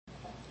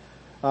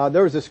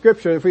There was a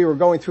scripture, if we were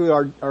going through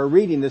our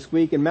reading this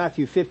week, in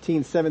Matthew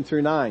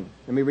 15:7-9.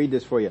 Let me read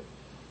this for you.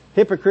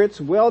 Hypocrites,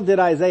 well did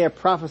Isaiah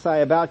prophesy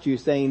about you,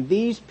 saying,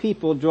 these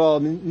people draw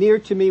near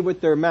to me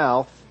with their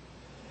mouth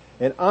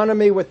and honor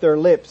me with their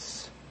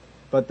lips,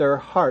 but their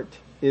heart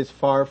is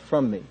far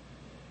from me.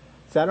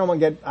 So I don't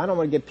want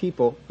to get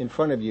people in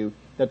front of you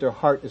that their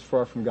heart is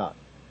far from God.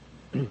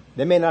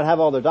 They may not have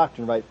all their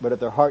doctrine right, but if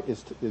their heart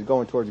is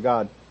going towards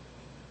God,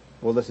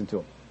 we'll listen to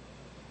them.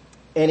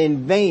 And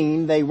in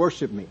vain they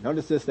worship me.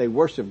 Notice this, they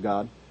worship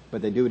God,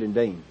 but they do it in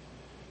vain.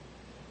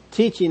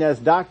 Teaching as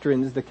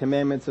doctrines the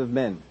commandments of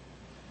men.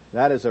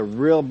 That is a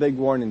real big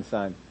warning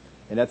sign.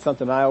 And that's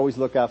something I always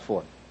look out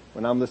for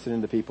when I'm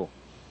listening to people.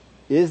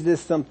 Is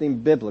this something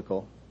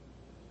biblical?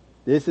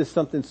 Is this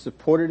something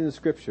supported in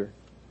Scripture?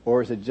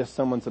 Or is it just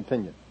someone's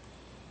opinion?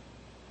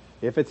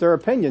 If it's their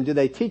opinion, do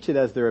they teach it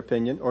as their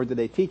opinion, or do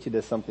they teach it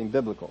as something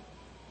biblical?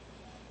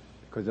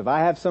 Because if I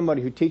have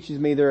somebody who teaches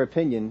me their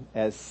opinion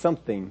as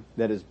something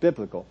that is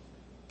biblical,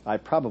 I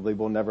probably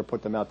will never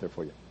put them out there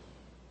for you.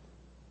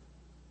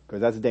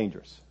 Because that's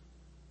dangerous.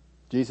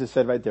 Jesus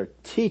said right there,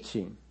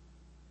 teaching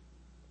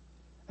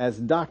as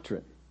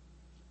doctrine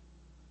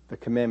the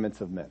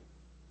commandments of men.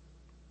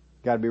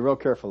 Got to be real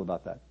careful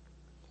about that.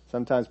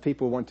 Sometimes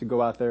people want to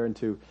go out there and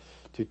to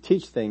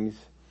teach things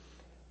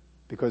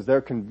because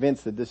they're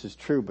convinced that this is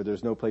true, but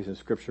there's no place in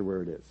Scripture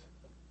where it is.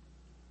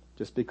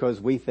 Just because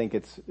we think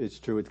it's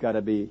true, it's got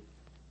to be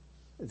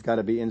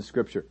in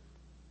Scripture.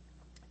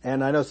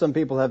 And I know some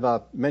people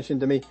have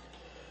mentioned to me,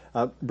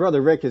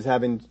 Brother Rick is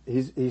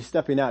he's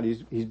stepping out.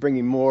 He's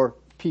bringing more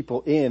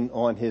people in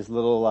on his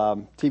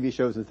little TV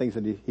shows and things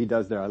that he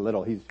does there.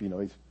 He's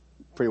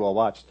pretty well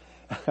watched.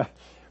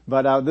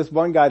 But this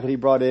one guy that he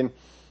brought in,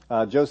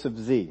 Joseph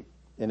Z.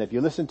 And if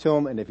you listen to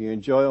him and if you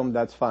enjoy him,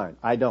 that's fine.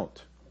 I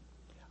don't.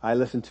 I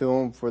listened to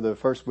him for the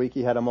first week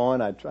he had him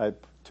on. I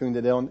tuned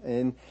it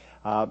in.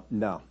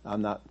 No,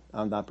 I'm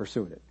not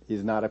pursuing it.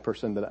 He's not a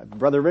person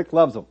Brother Rick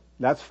loves him.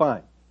 That's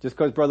fine. Just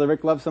because Brother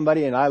Rick loves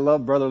somebody and I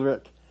love Brother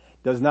Rick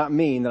does not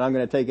mean that I'm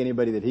going to take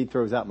anybody that he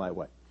throws out my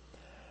way.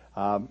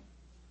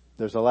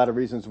 There's a lot of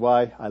reasons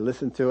why I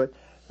listened to it.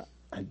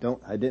 I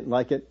didn't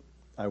like it.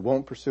 I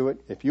won't pursue it.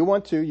 If you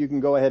want to, you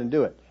can go ahead and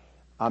do it.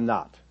 I'm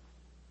not.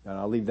 And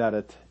I'll leave that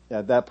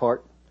at that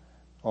part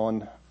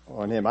on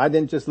him. I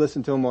didn't just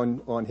listen to him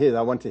on his.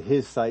 I went to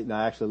his site and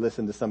I actually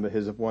listened to some of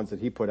his ones that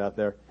he put out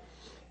there.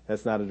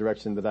 That's not a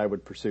direction that I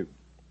would pursue.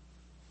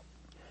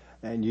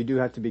 And you do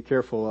have to be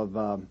careful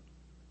of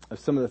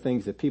some of the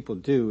things that people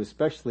do,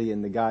 especially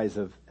in the guise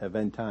of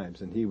end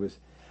times. And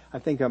I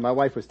think my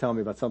wife was telling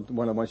me about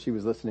one of the ones she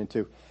was listening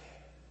to.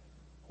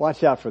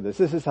 Watch out for this.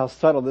 This is how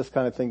subtle this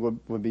kind of thing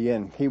would be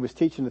in. He was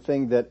teaching the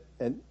thing that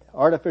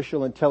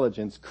artificial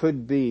intelligence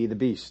could be the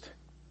beast.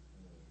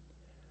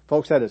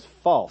 Folks, that is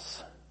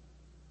false.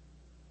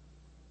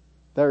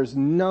 There's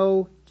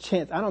no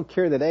chance. I don't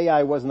care that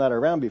AI was not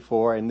around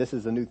before and this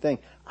is a new thing.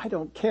 I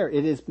don't care.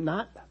 It is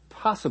not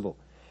possible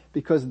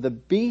because the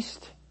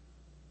beast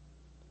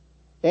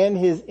and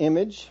his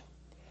image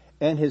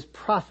and his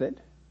prophet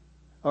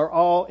are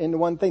all in the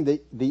one thing.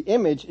 The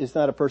image is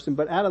not a person,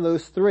 but out of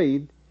those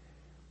three,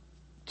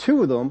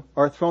 two of them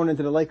are thrown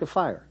into the lake of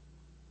fire.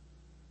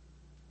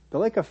 The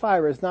lake of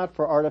fire is not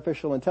for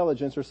artificial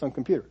intelligence or some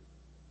computer.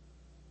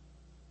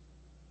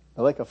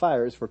 The lake of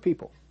fire is for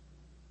people.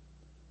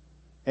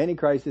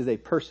 Antichrist is a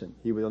person.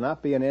 He will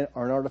not be an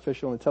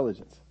artificial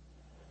intelligence.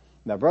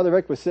 Now, Brother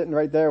Rick was sitting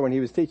right there when he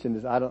was teaching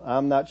this.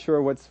 I'm not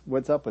sure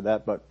what's up with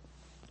that, but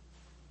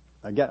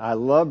again, I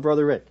love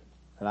Brother Rick,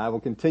 and I will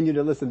continue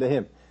to listen to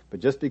him. But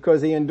just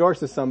because he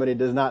endorses somebody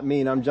does not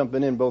mean I'm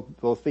jumping in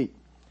both feet.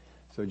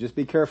 So just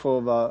be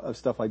careful of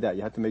stuff like that.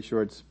 You have to make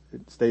sure it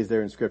stays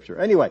there in Scripture.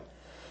 Anyway,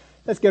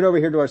 let's get over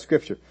here to our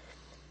Scripture.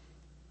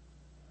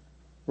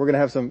 We're going to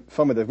have some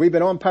fun with this. We've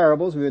been on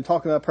parables. We've been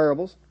talking about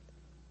parables.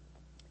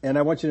 And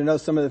I want you to know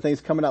some of the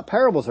things coming up.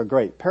 Parables are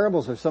great.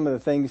 Parables are some of the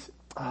things,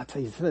 I'll tell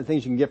you, some of the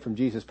things you can get from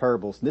Jesus'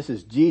 parables. This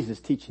is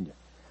Jesus teaching you.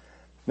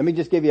 Let me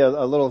just give you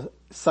a little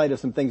sight of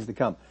some things to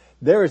come.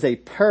 There is a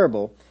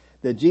parable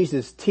that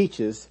Jesus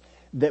teaches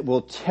that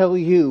will tell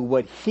you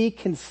what he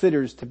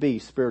considers to be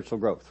spiritual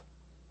growth.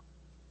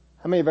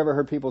 How many have ever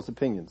heard people's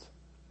opinions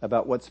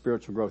about what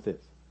spiritual growth is?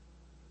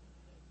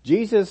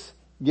 Jesus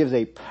gives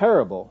a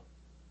parable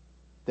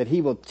that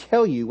he will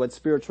tell you what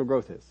spiritual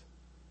growth is.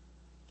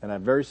 And I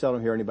very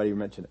seldom hear anybody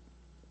mention it.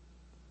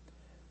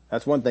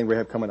 That's one thing we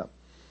have coming up.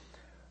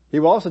 He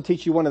will also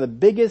teach you one of the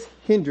biggest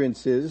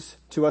hindrances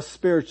to us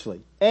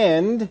spiritually,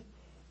 and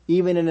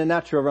even in the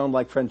natural realm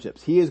like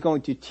friendships. He is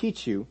going to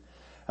teach you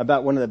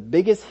about one of the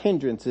biggest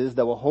hindrances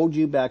that will hold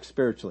you back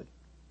spiritually,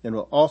 and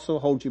will also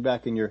hold you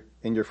back in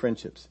your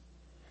friendships.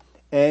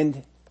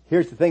 And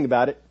here's the thing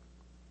about it.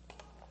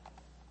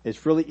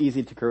 It's really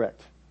easy to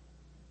correct.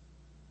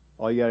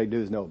 All you gotta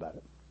do is know about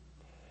it.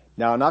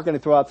 Now, I'm not going to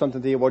throw out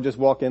something to you, well, just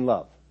walk in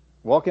love.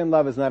 Walk in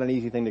love is not an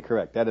easy thing to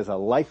correct. That is a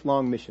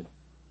lifelong mission.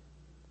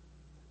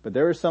 But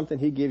there is something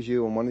he gives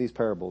you in one of these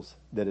parables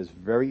that is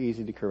very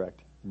easy to correct,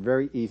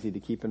 very easy to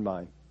keep in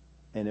mind,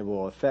 and it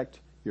will affect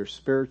your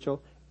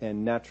spiritual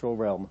and natural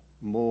realm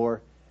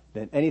more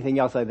than anything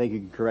else. I think you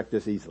can correct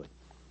this easily.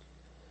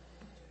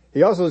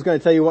 He also is going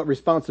to tell you what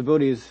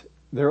responsibilities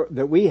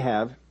that we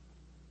have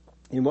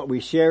in what we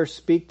share,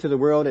 speak to the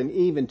world, and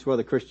even to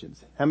other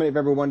Christians. How many have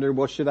ever wondered,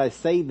 well, should I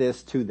say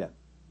this to them?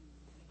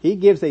 He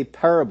gives a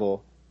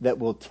parable that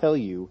will tell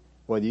you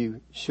whether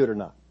you should or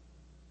not.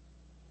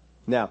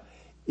 Now,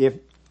 if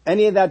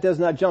any of that does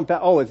not jump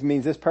out, it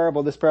means this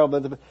parable,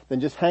 then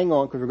just hang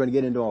on, because we're going to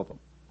get into all of them.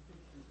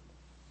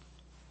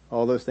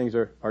 All those things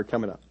are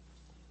coming up.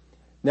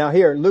 Now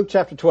here, Luke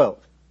chapter 12.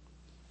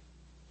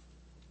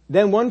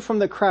 Then one from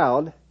the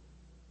crowd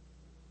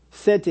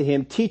said to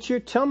him, "Teacher,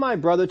 tell my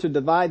brother to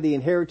divide the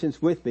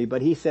inheritance with me."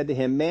 But he said to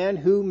him, "Man,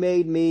 who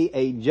made me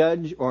a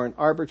judge or an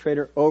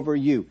arbitrator over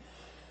you?"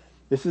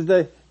 This is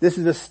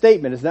a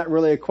statement. It's not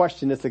really a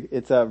question.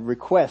 It's a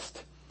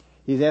request.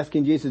 He's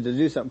asking Jesus to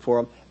do something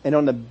for him. And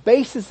on the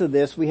basis of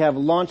this, we have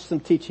launched some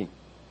teaching.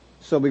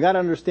 So we got to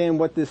understand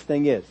what this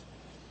thing is.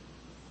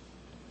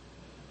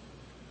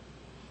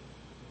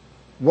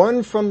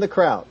 One from the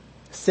crowd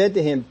said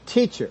to him,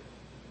 "Teacher,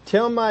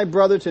 tell my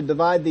brother to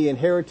divide the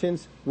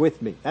inheritance with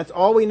me." That's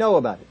all we know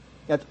about it.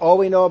 That's all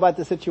we know about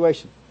the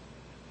situation.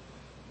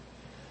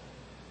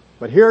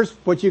 But here's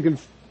what you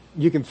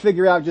can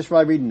figure out just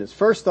by reading this.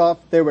 First off,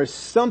 there was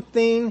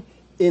something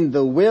in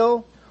the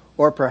will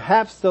or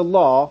perhaps the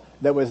law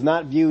that was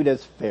not viewed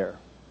as fair.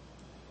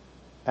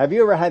 Have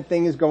you ever had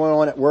things going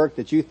on at work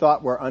that you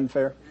thought were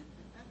unfair?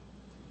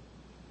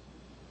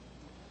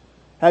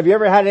 Have you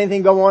ever had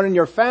anything go on in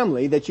your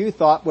family that you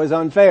thought was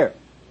unfair?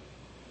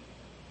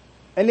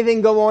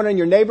 Anything go on in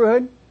your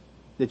neighborhood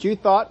that you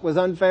thought was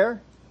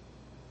unfair?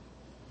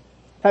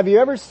 Have you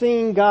ever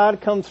seen God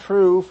come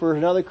through for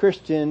another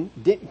Christian,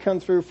 didn't come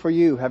through for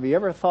you? Have you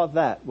ever thought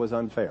that was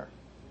unfair?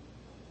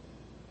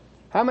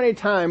 How many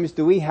times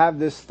do we have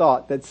this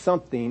thought that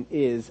something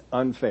is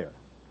unfair?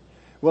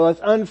 Well,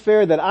 it's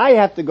unfair that I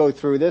have to go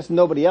through this,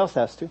 nobody else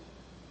has to.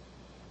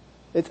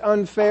 It's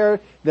unfair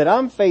that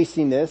I'm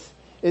facing this.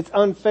 It's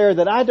unfair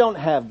that I don't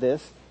have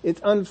this.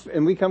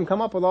 And we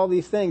come up with all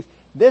these things.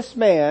 This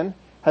man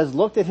has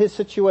looked at his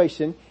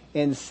situation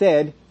and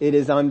said, "It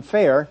is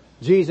unfair.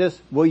 Jesus,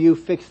 will you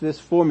fix this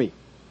for me?"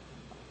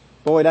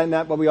 Boy, isn't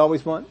that what we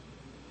always want?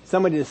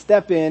 Somebody to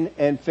step in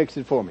and fix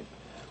it for me.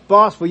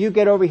 "Boss, will you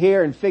get over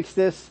here and fix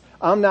this?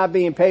 I'm not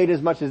being paid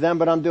as much as them,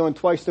 but I'm doing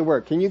twice the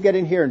work. Can you get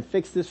in here and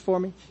fix this for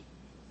me?"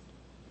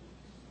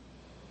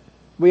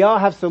 We all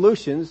have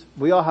solutions.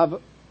 We all have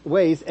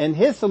ways. And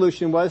his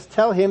solution was,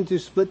 tell him to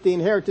split the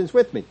inheritance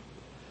with me.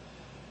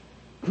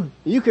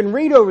 You can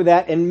read over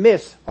that and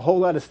miss a whole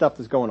lot of stuff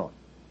that's going on.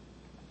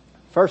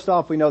 First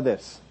off, we know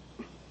this.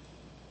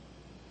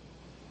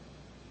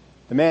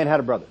 The man had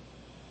a brother.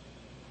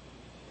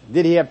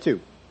 Did he have two?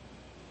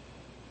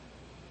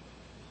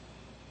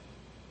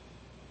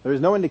 There is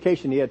no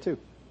indication he had two.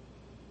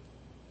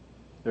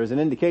 There is an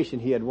indication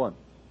he had one.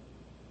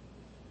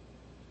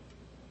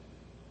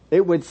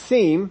 It would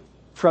seem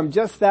from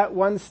just that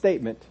one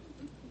statement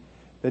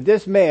that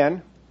this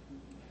man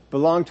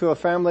belonged to a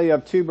family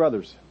of two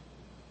brothers.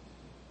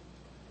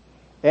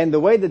 And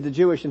the way that the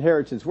Jewish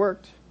inheritance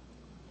worked,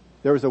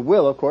 there was a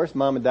will, of course.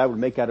 Mom and dad would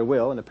make out a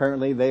will, and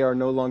apparently they are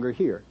no longer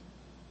here.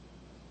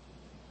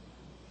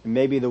 And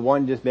maybe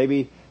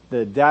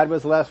the dad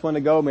was the last one to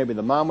go, maybe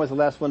the mom was the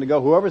last one to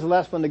go. Whoever's the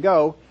last one to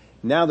go,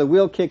 now the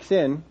will kicks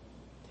in,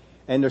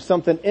 and there's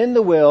something in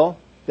the will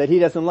that he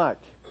doesn't like.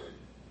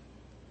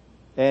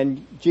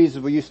 And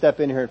Jesus, will you step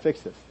in here and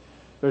fix this?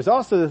 There's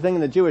also the thing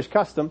in the Jewish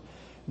custom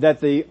that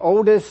the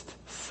oldest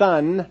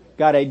son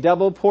got a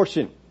double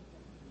portion.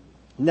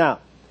 Now,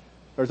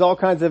 there's all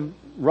kinds of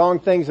wrong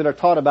things that are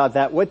taught about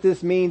that. What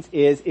this means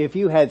is if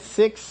you had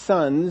 6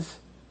 sons,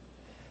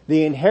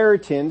 the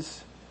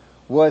inheritance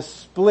was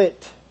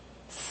split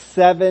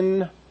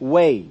 7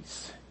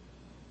 ways.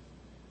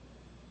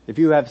 If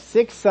you have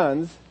 6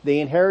 sons, the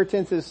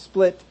inheritance is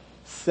split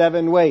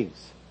 7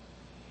 ways.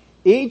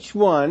 Each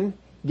one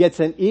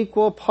gets an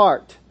equal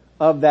part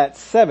of that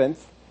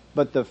 7th,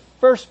 but the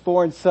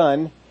firstborn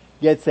son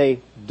gets a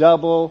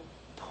double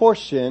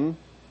portion.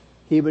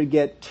 He would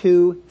get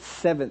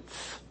 2/7.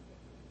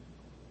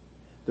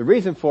 The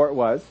reason for it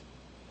was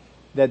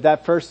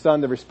that first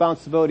son, the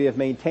responsibility of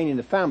maintaining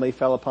the family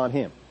fell upon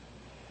him.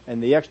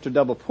 And the extra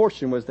double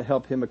portion was to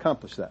help him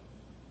accomplish that.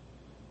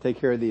 Take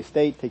care of the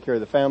estate, take care of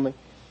the family,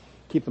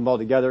 keep them all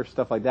together,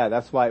 stuff like that.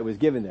 That's why it was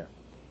given there.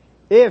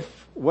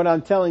 If what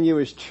I'm telling you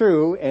is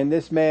true, and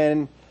this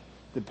man,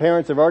 the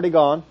parents have already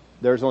gone,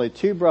 there's only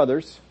 2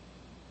 brothers,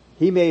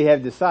 he may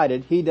have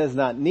decided he does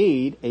not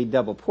need a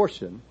double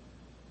portion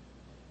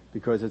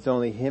because it's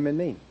only him and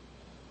me.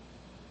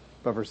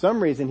 But for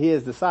some reason he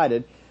has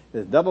decided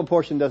that double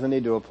portion doesn't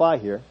need to apply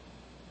here.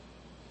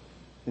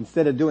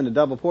 Instead of doing the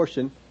double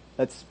portion,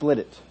 let's split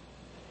it.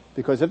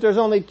 Because if there's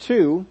only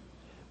 2,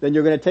 then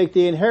you're going to take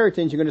the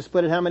inheritance, you're going to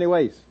split it how many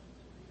ways?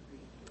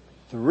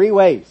 3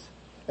 ways.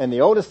 And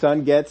the oldest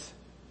son gets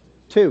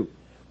 2,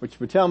 which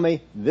would tell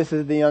me this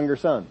is the younger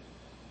son.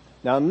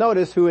 Now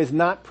notice who is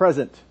not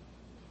present.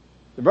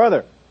 The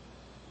brother.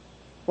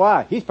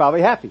 Why? He's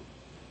probably happy.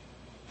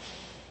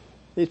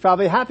 He's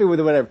probably happy with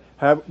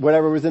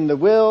whatever was in the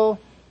will,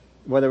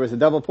 whether it was a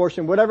double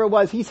portion, whatever it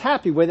was, he's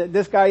happy with it.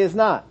 This guy is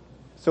not.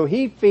 So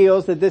he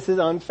feels that this is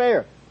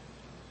unfair.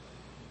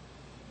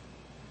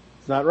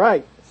 It's not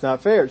right. It's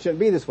not fair. It shouldn't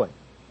be this way.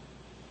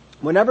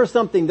 Whenever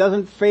something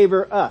doesn't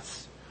favor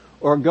us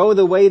or go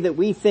the way that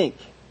we think,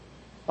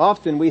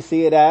 often we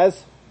see it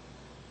as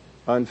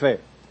unfair.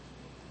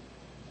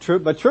 True,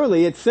 but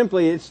truly,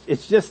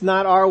 it's just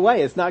not our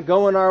way. It's not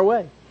going our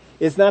way.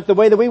 It's not the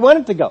way that we want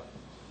it to go.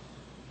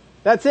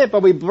 That's it.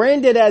 But we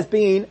brand it as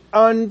being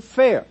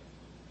unfair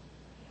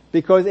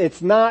because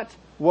it's not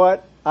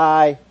what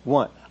I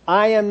want.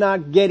 I am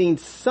not getting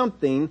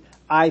something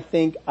I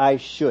think I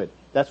should.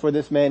 That's where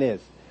this man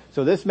is.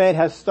 So this man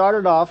has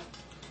started off.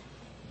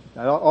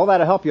 All that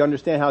will help you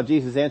understand how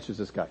Jesus answers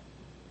this guy,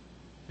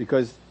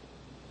 because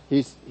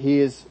he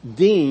is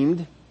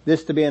deemed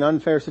this to be an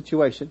unfair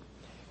situation.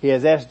 He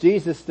has asked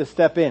Jesus to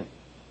step in.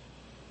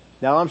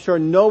 Now I'm sure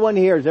no one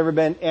here has ever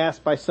been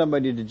asked by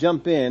somebody to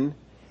jump in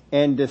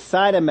and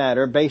decide a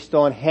matter based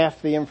on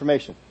half the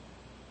information.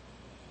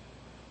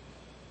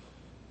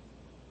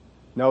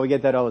 No, we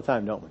get that all the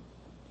time, don't we?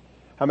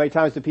 How many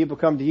times do people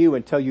come to you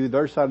and tell you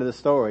their side of the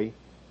story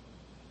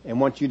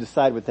and want you to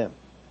side with them?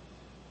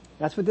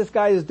 That's what this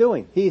guy is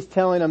doing. He's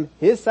telling them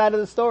his side of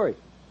the story.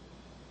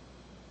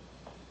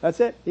 That's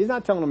it. He's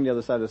not telling them the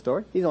other side of the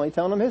story. He's only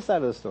telling them his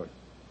side of the story.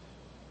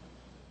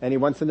 And he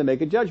wants them to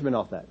make a judgment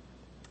off that.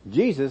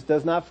 Jesus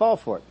does not fall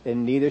for it,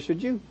 and neither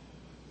should you.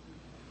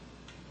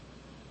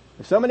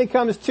 If somebody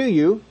comes to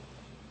you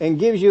and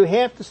gives you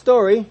half the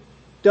story,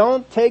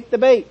 don't take the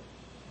bait.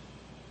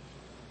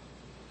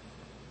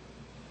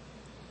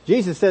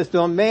 Jesus says to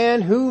him,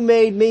 man, who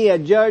made me a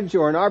judge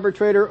or an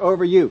arbitrator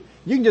over you?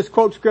 You can just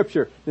quote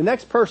scripture. The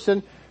next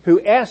person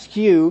who asks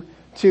you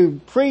to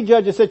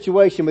prejudge a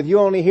situation with you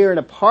only hearing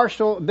a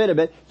partial bit of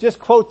it, just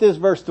quote this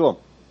verse to him.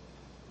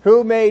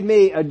 Who made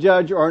me a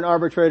judge or an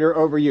arbitrator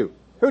over you?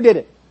 Who did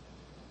it?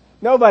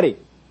 Nobody.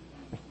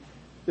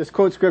 Just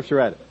quote scripture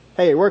at it.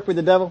 Hey, it worked with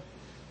the devil?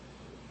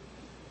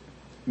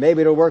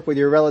 Maybe it'll work with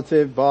your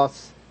relative,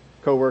 boss,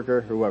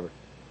 coworker, whoever.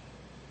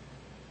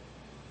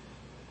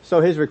 So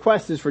his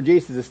request is for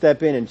Jesus to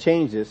step in and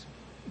change this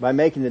by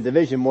making the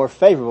division more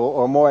favorable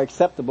or more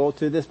acceptable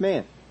to this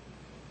man.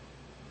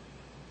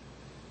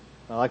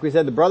 Like we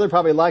said, the brother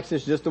probably likes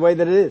this just the way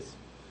that it is.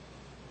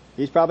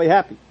 He's probably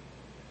happy.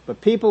 But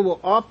people will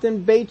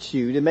often bait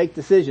you to make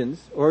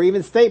decisions or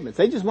even statements.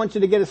 They just want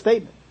you to get a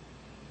statement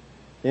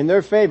in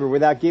their favor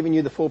without giving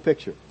you the full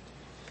picture.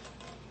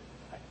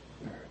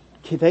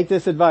 Take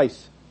this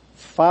advice.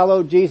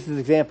 Follow Jesus'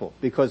 example,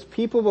 because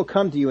people will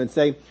come to you and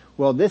say,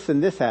 well, this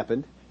and this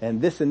happened,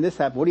 and this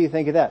happened. What do you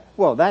think of that?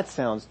 Well, that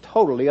sounds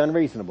totally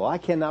unreasonable. I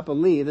cannot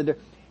believe that.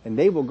 And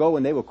they will go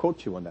and they will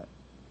quote you on that.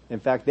 In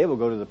fact, they will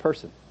go to the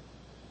person.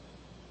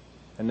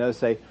 And they'll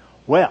say,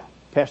 well,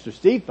 Pastor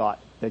Steve thought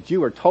that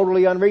you were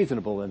totally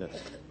unreasonable in this.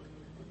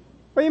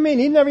 What do you mean?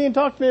 He never even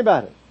talked to me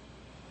about it.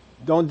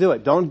 Don't do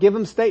it. Don't give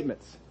them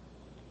statements.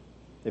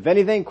 If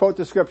anything, quote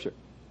the scripture.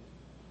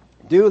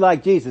 Do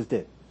like Jesus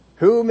did.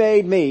 Who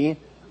made me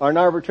an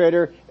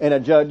arbitrator and a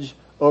judge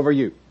over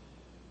you?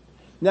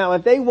 Now,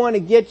 if they want to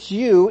get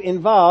you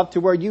involved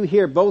to where you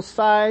hear both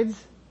sides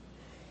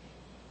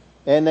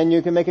and then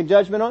you can make a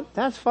judgment on,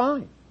 that's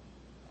fine.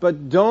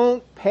 But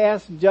don't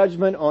pass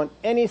judgment on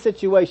any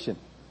situation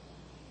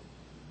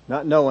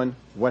not knowing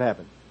what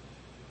happened.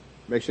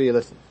 Make sure you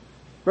listen.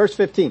 Verse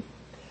 15.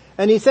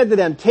 And he said to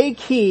them, take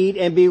heed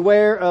and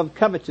beware of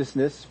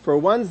covetousness, for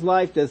one's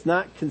life does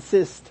not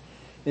consist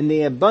in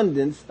the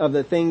abundance of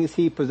the things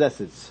he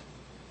possesses.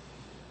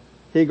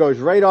 He goes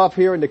right off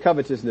here into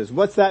covetousness.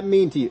 What's that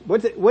mean to you?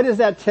 What is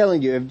that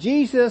telling you? If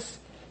Jesus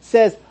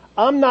says,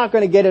 I'm not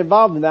going to get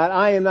involved in that,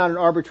 I am not an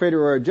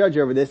arbitrator or a judge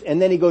over this,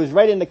 and then he goes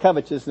right into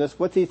covetousness,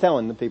 what's he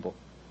telling the people?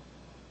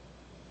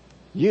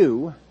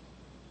 You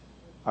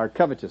are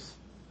covetous.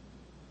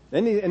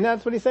 And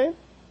that's what he's saying?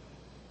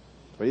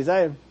 That's what he's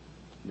saying.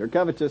 You're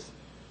covetous.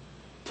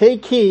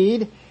 Take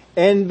heed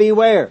and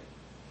beware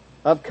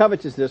of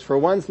covetousness, for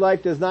one's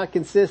life does not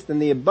consist in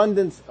the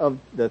abundance of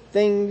the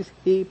things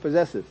he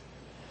possesses.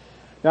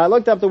 Now I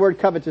looked up the word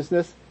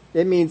covetousness.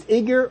 It means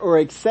eager or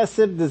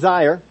excessive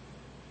desire,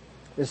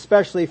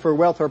 especially for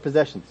wealth or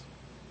possessions.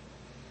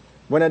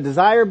 When a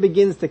desire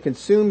begins to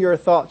consume your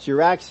thoughts,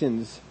 your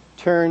actions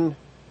turn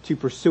to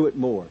pursue it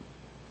more,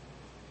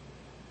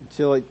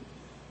 until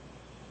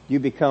you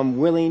become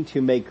willing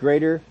to make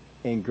greater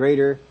and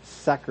greater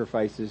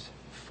sacrifices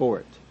for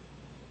it.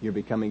 You're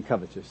becoming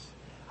covetous.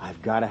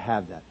 I've got to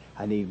have that.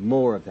 I need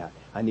more of that.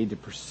 I need to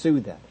pursue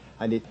that.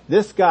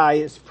 This guy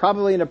is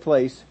probably in a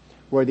place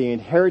where the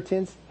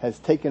inheritance has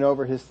taken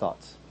over his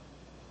thoughts.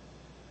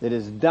 It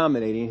is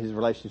dominating his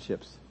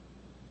relationships.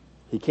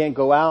 He can't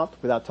go out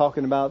without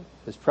talking about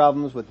his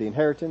problems with the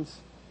inheritance.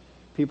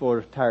 People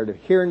are tired of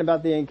hearing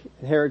about the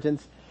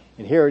inheritance.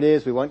 And here it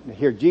is. We want to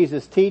hear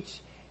Jesus teach.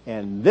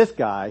 And this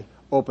guy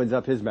opens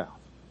up his mouth.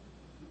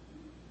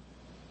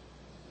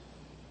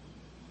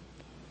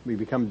 We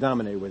become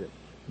dominated with it.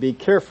 Be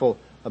careful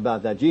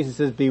about that. Jesus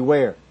says,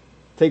 beware.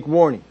 Take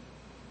warning.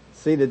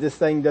 See that this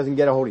thing doesn't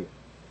get a hold of you.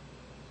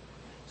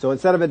 So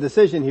instead of a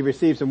decision, he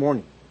receives a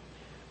warning.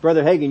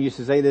 Brother Hagin used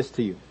to say this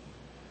to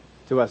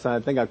us. I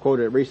think I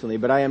quoted it recently,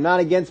 but I am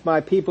not against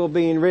my people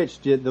being rich.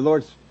 The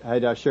Lord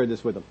had shared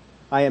this with them.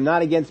 I am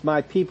not against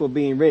my people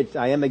being rich.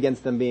 I am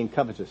against them being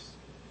covetous.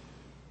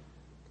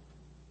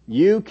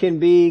 You can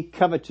be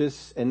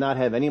covetous and not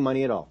have any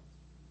money at all.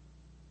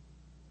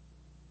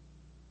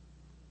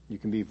 You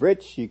can be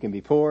rich, you can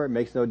be poor, it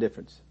makes no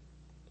difference.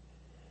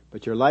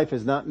 But your life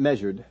is not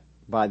measured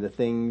by the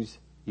things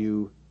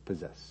you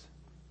possess.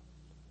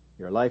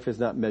 Your life is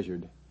not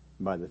measured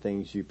by the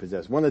things you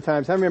possess. One of the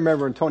times, I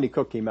remember when Tony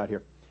Cook came out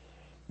here,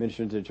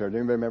 ministering to the church.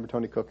 Anybody remember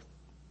Tony Cook?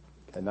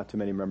 Okay, not too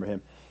many remember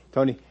him.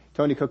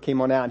 Tony Cook came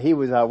on out, and he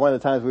was one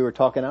of the times we were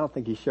talking. I don't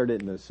think he shared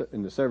it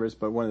in the service,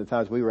 but one of the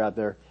times we were out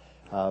there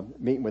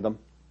meeting with him,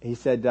 he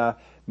said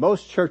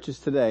most churches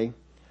today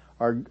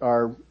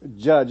are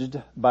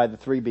judged by the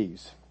 3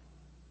 B's: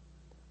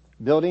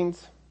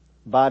 buildings,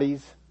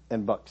 bodies,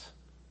 and bucks.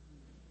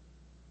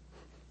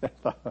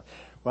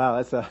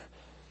 Wow,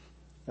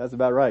 that's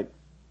about right.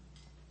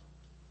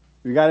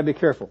 We got to be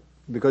careful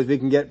because we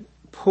can get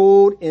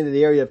pulled into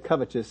the area of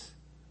covetous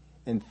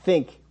and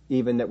think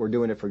even that we're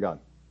doing it for God.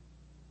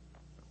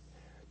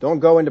 Don't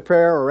go into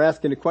prayer or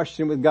asking a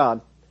question with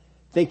God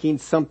thinking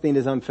something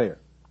is unfair,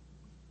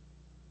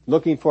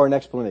 looking for an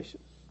explanation.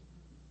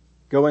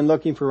 Go in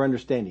looking for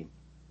understanding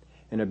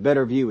and a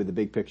better view of the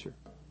big picture.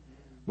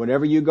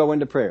 Whenever you go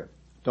into prayer,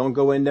 don't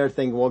go in there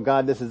thinking, well,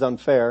 God, this is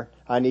unfair.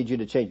 I need you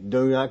to change.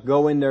 Do not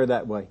go in there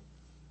that way.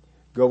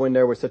 Go in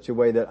there with such a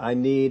way that I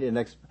need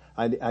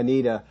I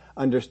need a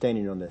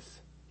understanding on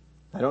this.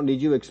 I don't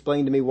need you to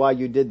explain to me why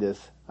you did this.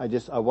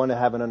 I want to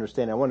have an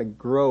understanding. I want to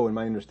grow in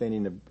my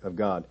understanding of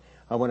God.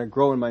 I want to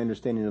grow in my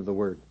understanding of the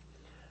Word.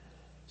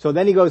 So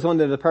then he goes on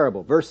to the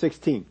parable. Verse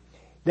 16.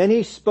 Then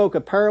he spoke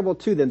a parable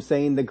to them,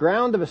 saying, the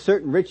ground of a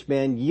certain rich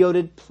man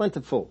yielded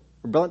plentifully.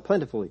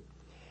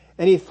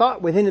 And he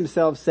thought within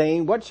himself,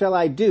 saying, what shall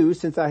I do,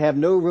 since I have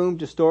no room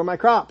to store my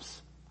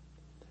crops?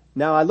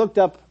 Now I looked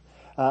up,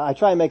 I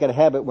try and make it a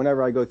habit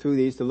whenever I go through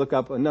these to look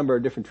up a number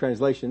of different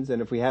translations,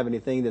 and if we have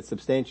anything that's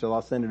substantial,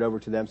 I'll send it over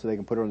to them so they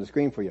can put it on the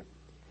screen for you.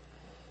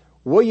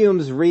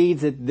 Williams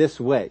reads it this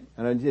way,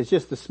 and it's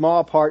just a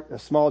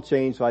small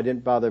change, so I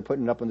didn't bother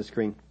putting it up on the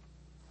screen.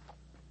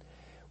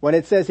 When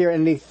it says here,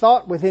 and he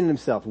thought within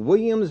himself,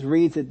 Williams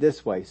reads it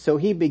this way, so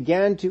he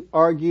began to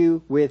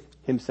argue with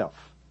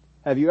himself.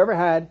 Have you ever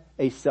had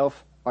a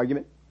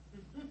self-argument?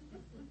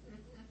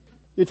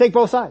 You take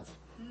both sides,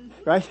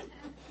 right?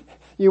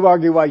 You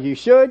argue why you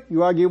should,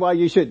 you argue why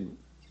you shouldn't.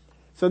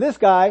 So this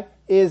guy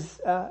is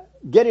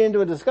getting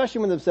into a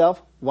discussion with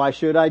himself. Why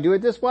should I do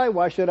it this way?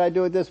 Why should I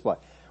do it this way?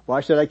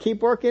 Why should I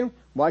keep working?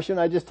 Why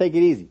shouldn't I just take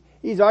it easy?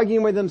 He's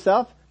arguing with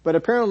himself, but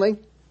apparently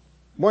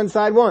one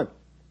side won.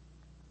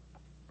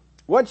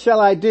 What shall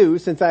I do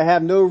since I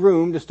have no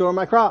room to store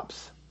my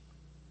crops?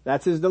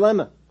 That's his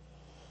dilemma.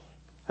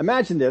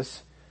 Imagine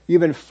this. You've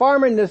been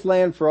farming this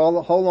land for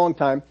a whole long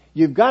time.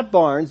 You've got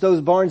barns.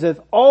 Those barns have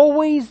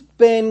always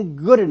been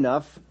good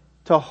enough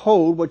to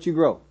hold what you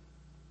grow.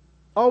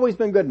 Always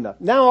been good enough.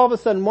 Now all of a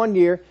sudden one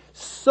year,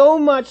 so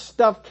much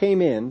stuff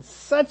came in,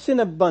 such an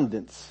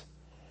abundance,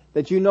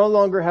 that you no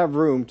longer have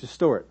room to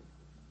store it.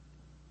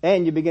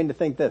 And you begin to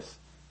think this.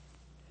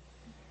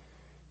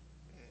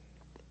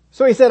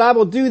 So he said, I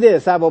will do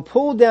this. I will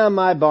pull down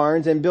my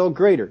barns and build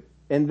greater.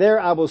 And there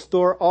I will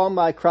store all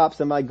my crops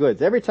and my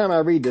goods. Every time I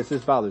read this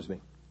bothers me.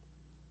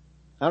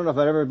 I don't know if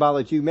it ever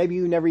bothered you. Maybe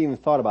you never even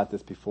thought about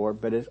this before,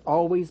 but it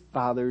always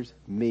bothers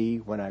me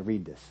when I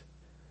read this.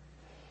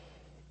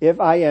 If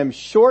I am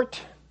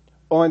short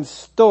on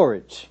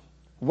storage,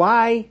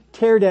 why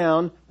tear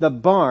down the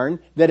barn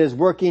that is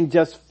working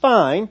just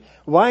fine?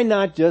 Why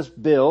not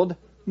just build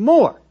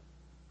more?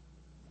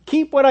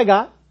 Keep what I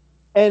got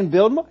and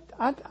build more.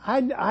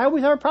 I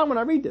always have a problem when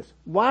I read this.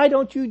 Why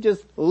don't you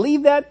just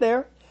leave that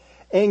there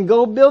and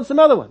go build some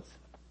other ones?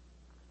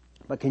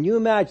 But can you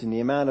imagine the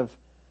amount of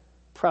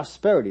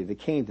prosperity that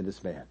came to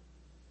this man,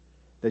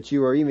 that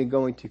you are even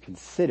going to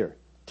consider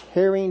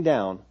tearing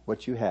down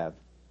what you have,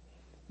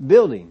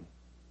 building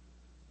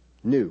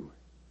new,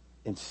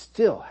 and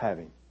still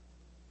having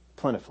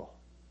plentiful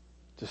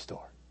to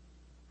store?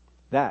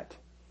 That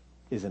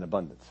is an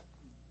abundance.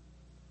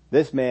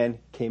 This man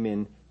came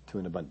into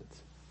an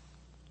abundance.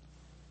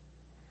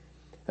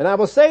 And I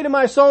will say to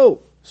my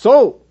soul,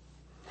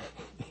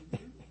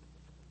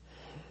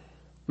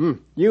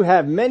 you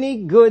have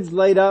many goods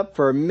laid up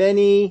for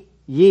many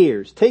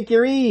years. Take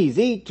your ease,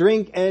 eat,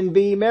 drink, and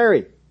be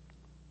merry.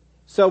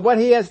 So what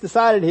he has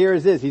decided here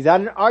is this. He's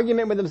had an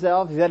argument with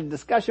himself. He's had a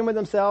discussion with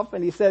himself,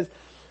 and he says,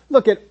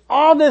 look at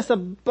all this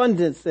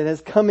abundance that has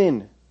come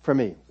in for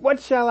me. What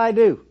shall I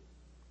do?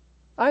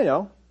 I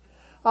know.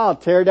 I'll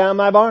tear down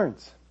my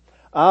barns.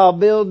 I'll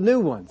build new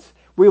ones.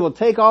 We will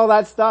take all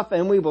that stuff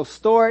and we will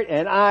store it,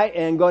 and I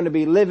am going to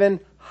be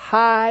living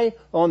high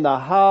on the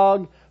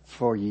hog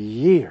for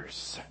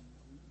years.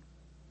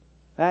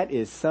 That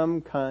is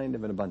some kind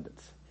of an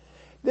abundance.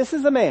 This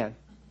is a man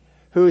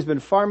who has been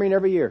farming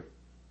every year,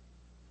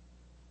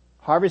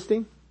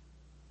 harvesting,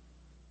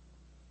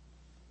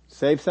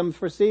 saved some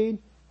for seed,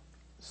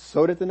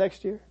 sowed it the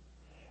next year,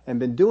 and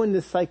been doing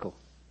this cycle.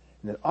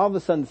 And then all of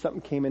a sudden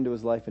something came into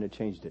his life and it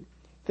changed it.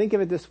 Think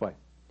of it this way.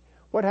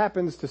 What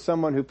happens to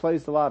someone who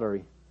plays the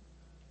lottery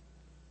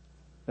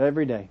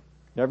every day,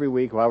 every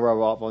week,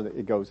 however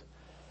it goes,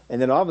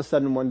 and then all of a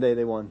sudden one day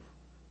they won,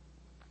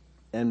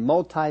 and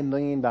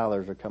multi-million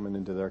dollars are coming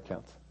into their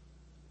accounts?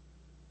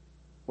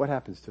 What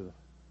happens to them?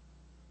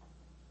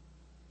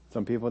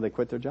 Some people, they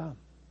quit their job.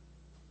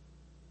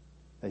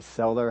 They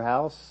sell their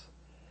house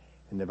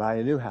and they buy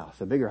a new house,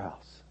 a bigger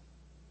house.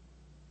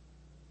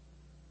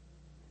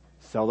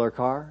 Sell their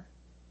car,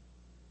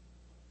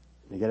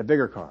 they get a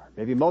bigger car,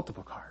 maybe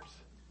multiple cars.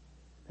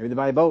 Maybe they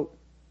buy a boat.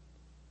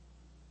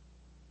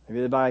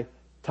 Maybe they buy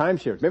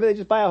timeshares. Maybe they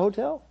just buy a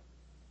hotel.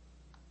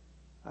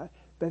 But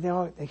they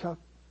go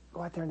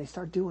out there and they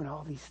start doing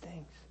all these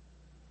things.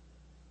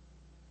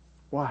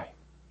 Why?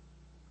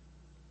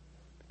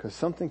 Because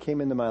something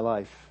came into my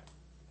life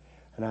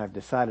and I've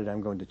decided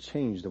I'm going to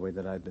change the way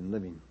that I've been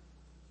living.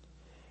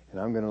 And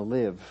I'm going to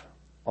live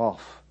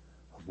off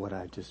of what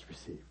I've just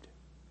received.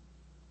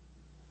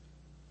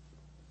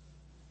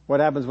 What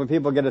happens when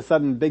people get a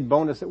sudden big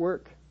bonus at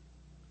work?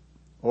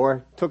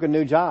 Or took a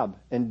new job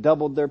and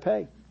doubled their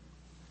pay?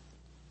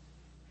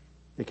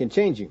 It can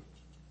change you.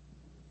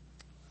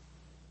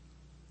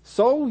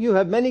 So you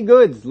have many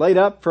goods laid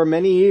up for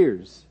many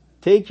years.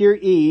 Take your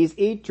ease,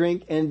 eat,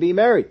 drink, and be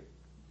merry.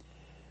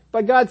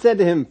 But God said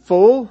to him,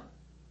 fool.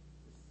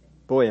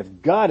 Boy,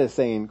 if God is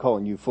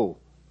calling you fool.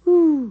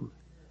 Whew.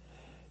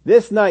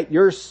 This night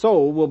your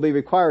soul will be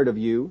required of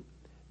you.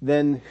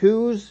 Then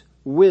whose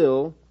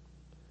will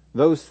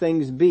those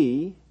things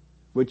be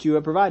which you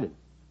have provided?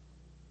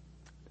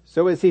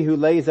 So is he who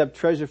lays up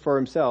treasure for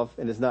himself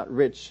and is not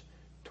rich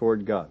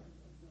toward God.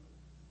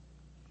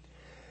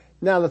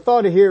 Now the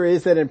thought here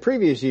is that in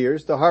previous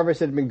years the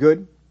harvest had been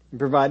good and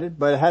provided,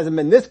 but it hasn't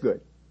been this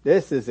good.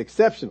 This is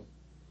exceptional.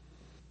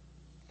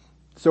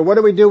 So what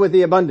do we do with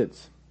the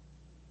abundance?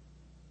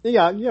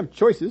 Yeah, you have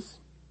choices.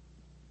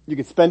 You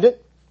can spend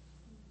it.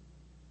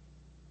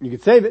 You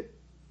can save it.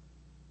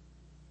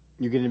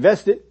 You can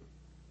invest it.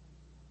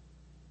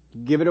 You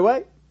can give it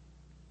away.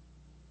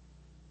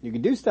 You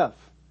can do stuff.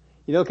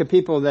 You look at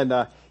people that,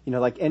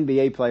 like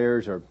NBA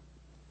players or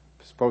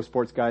pro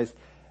sports guys,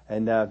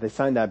 and they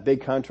sign that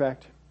big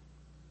contract.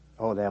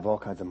 Oh, they have all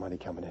kinds of money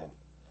coming in.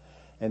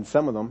 And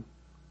some of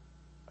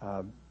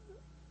them,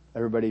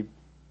 everybody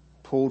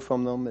pulled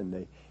from them and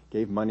they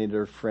gave money to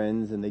their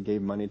friends and they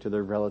gave money to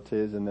their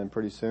relatives, and then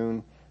pretty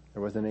soon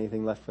there wasn't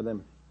anything left for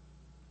them.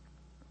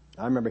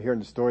 I remember hearing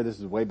the story. This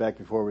is way back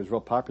before it was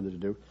real popular to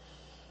do.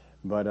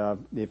 But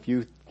if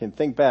you can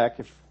think back,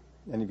 if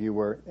any of you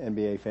were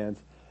NBA fans,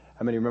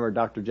 how many remember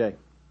Dr. J?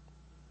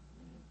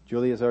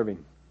 Julius Erving.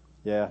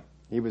 Yeah,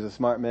 he was a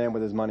smart man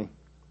with his money.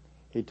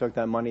 He took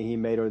that money he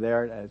made over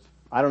there.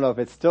 I don't know if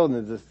it's still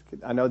in this.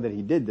 I know that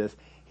he did this.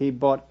 He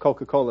bought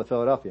Coca-Cola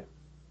Philadelphia.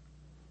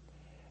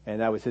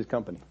 And that was his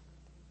company.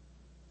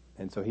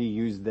 And so he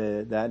used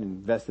that and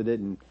invested it,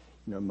 and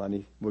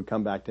money would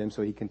come back to him,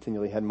 so he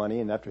continually had money.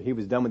 And after he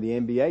was done with the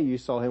NBA, you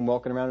saw him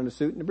walking around in a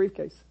suit and a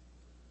briefcase,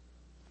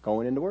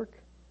 going into work.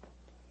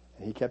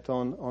 And he kept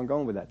on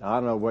going with that. Now, I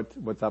don't know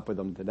what's up with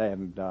him today. I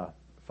haven't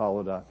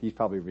followed. He's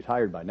probably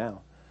retired by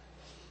now.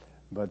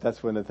 But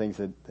that's one of the things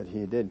that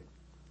he did.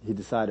 He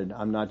decided,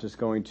 I'm not just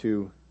going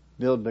to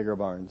build bigger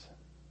barns.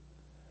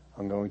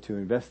 I'm going to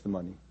invest the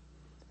money.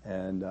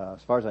 And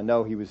as far as I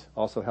know, he was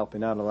also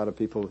helping out a lot of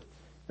people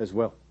as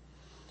well.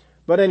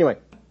 But anyway,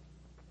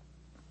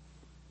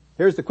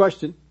 here's the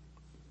question.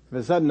 If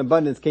a sudden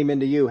abundance came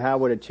into you, how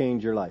would it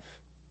change your life?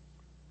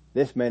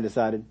 This man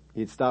decided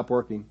he'd stop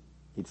working.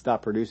 He'd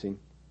stop producing.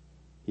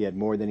 He had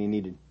more than he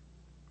needed.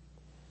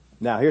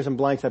 Now, here's some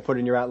blanks I put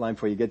in your outline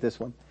for you. Get this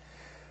one.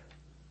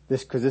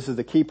 Because this is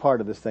the key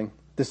part of this thing.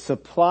 The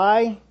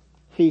supply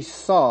he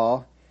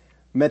saw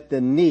met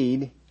the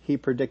need he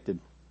predicted.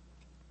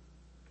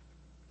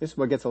 This is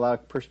what gets a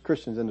lot of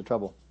Christians into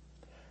trouble.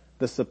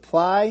 The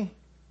supply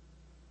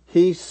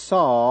he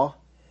saw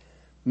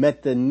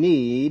met the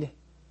need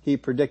he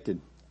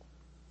predicted.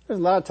 There's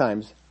a lot of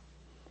times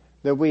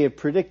that we have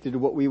predicted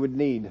what we would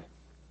need,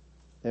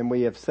 and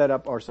we have set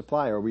up our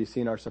supply, or we've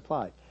seen our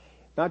supply.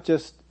 Not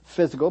just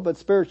physical, but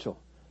spiritual.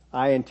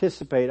 I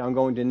anticipate I'm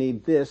going to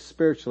need this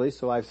spiritually,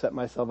 so I've set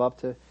myself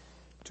up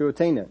to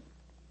attain it.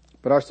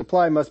 But our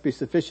supply must be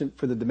sufficient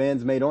for the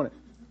demands made on it.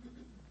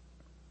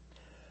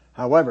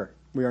 However,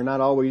 we are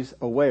not always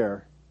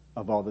aware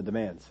of all the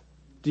demands.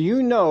 Do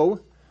you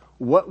know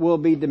what will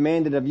be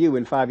demanded of you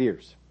in 5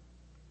 years?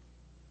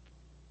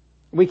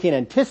 We can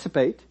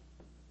anticipate,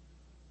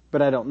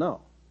 but I don't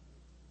know.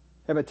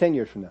 How about 10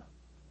 years from now?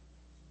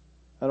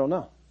 I don't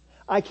know.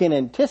 I can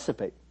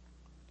anticipate,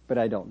 but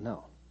I don't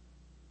know.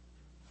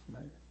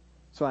 Right?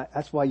 So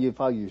that's why you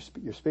follow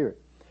your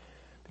spirit.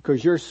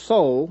 Because your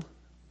soul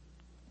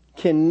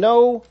can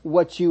know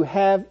what you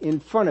have in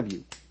front of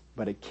you,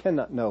 but it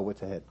cannot know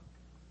what's ahead.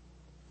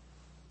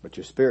 But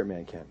your spirit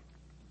man can.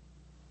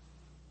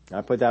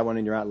 I put that one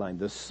in your outline.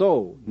 The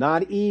soul,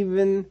 not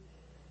even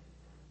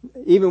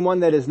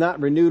one that is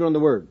not renewed on the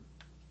word,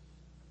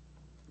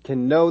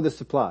 can know the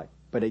supply,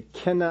 but it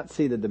cannot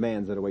see the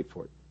demands that await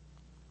for it.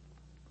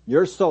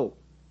 Your soul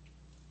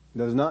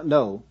does not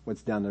know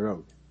what's down the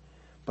road,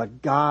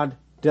 but God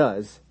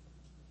does.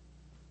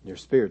 Your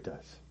spirit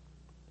does.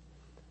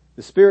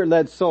 The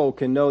spirit-led soul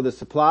can know the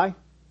supply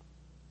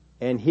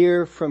and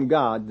hear from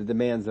God the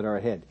demands that are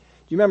ahead. Do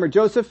you remember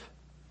Joseph?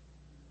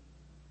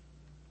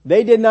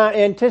 They did not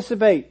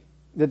anticipate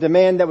the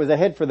demand that was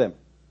ahead for them,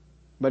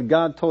 but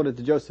God told it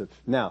to Joseph.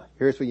 Now,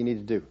 here's what you need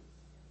to do.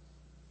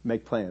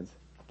 Make plans.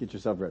 Get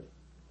yourself ready.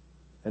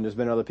 And there's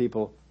been other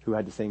people who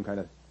had the same kind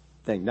of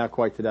thing. Not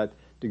quite to that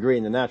degree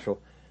in the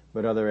natural,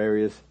 but other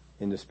areas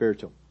in the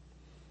spiritual.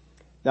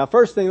 Now,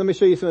 first thing, let me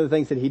show you some of the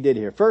things that he did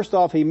here. First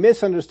off, he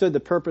misunderstood the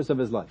purpose of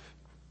his life.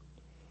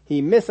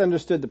 He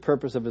misunderstood the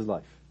purpose of his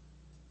life.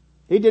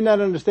 He did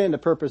not understand the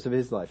purpose of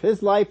his life.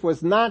 His life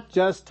was not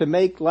just to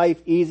make life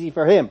easy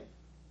for him.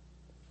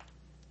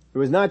 It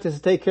was not just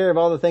to take care of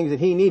all the things that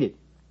he needed.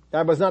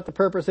 That was not the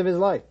purpose of his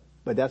life,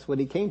 but that's what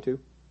he came to.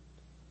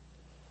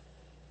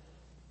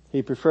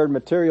 He preferred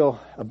material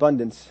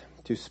abundance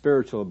to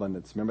spiritual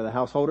abundance. Remember the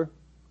householder?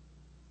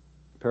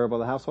 The parable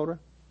of the householder?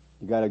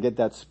 You got to get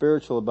that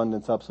spiritual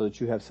abundance up so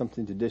that you have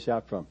something to dish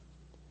out from.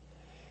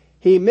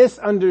 He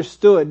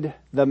misunderstood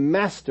the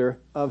master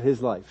of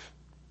his life.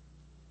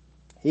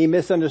 He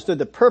misunderstood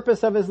the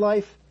purpose of his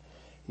life.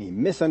 He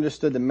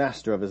misunderstood the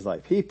master of his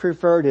life. He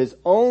preferred his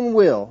own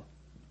will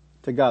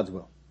to God's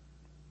will.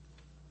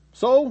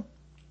 Soul,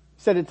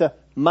 he said it to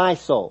my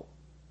soul.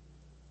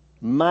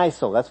 My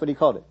soul. That's what he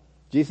called it.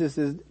 Jesus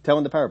is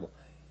telling the parable.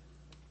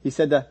 He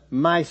said to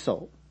my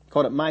soul. He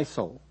called it my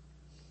soul.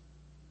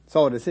 That's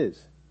all it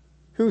is.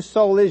 Whose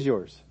soul is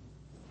yours?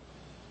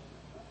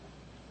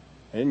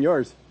 It ain't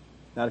yours.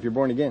 Not if you're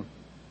born again.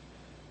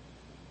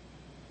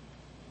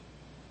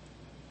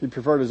 He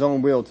preferred his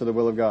own will to the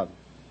will of God.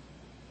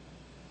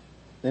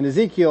 In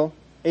Ezekiel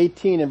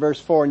 18 and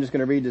verse 4, I'm just going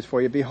to read this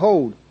for you.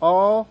 Behold,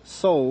 all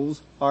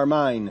souls are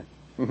mine.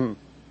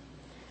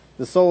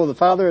 The soul of the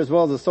Father as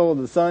well as the soul of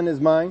the Son is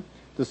mine.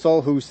 The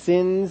soul who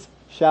sins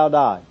shall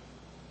die.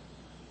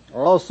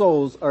 All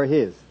souls are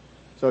his.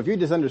 So if you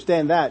just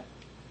understand that,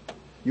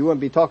 you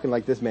wouldn't be talking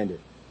like this man did.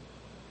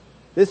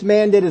 This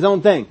man did his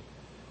own thing.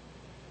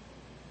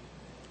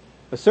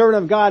 A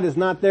servant of God is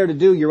not there to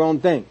do your own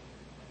thing,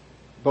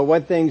 but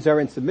what things are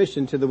in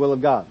submission to the will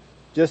of God,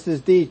 just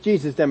as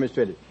Jesus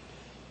demonstrated.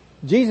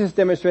 Jesus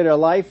demonstrated a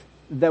life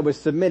that was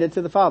submitted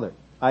to the Father.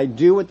 I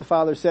do what the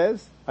Father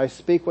says. I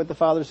speak what the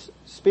Father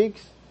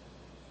speaks.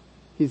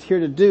 He's here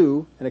to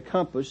do and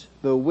accomplish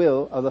the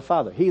will of the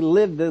Father. He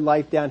lived the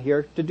life down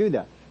here to do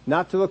that,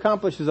 not to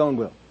accomplish his own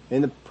will.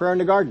 In the prayer in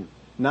the garden,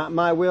 not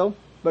my will,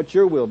 but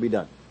your will be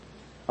done.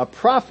 A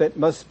prophet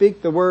must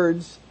speak the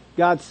words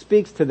God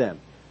speaks to them,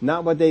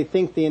 not what they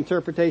think the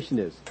interpretation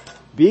is.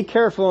 Be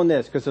careful in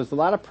this, because there's a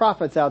lot of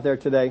prophets out there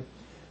today.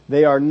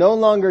 They are no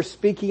longer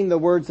speaking the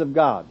words of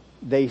God.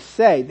 They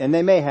say, and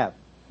they may have,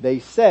 they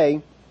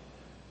say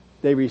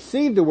they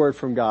received the word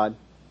from God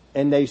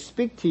and they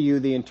speak to you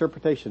the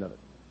interpretation of it.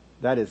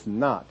 That is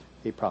not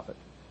a prophet.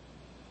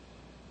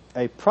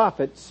 A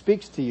prophet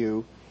speaks to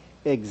you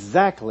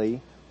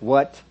exactly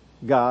what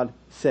God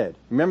said.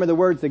 Remember the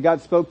words that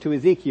God spoke to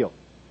Ezekiel.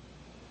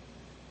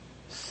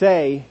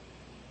 Say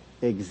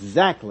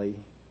exactly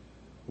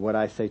what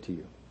I say to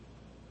you.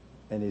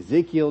 And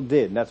Ezekiel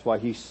did, and that's why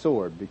he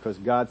soared, because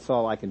God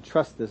saw, I can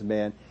trust this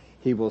man.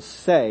 He will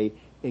say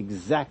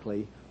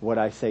exactly what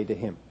I say to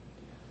him.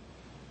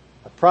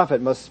 A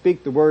prophet must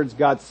speak the words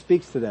God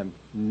speaks to them,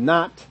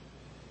 not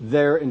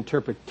their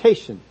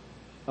interpretation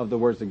of the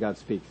words that God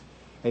speaks.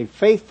 A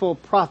faithful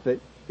prophet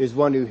is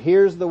one who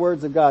hears the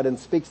words of God and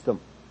speaks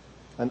them.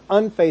 An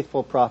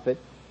unfaithful prophet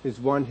is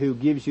one who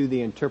gives you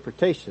the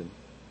interpretation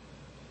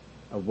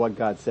of what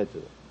God said to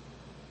them.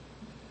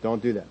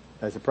 Don't do that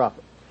as a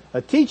prophet.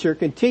 A teacher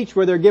can teach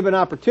where they're given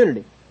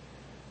opportunity,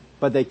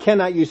 but they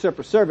cannot usurp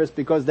a service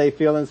because they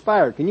feel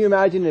inspired. Can you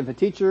imagine if a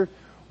teacher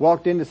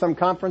walked into some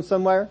conference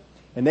somewhere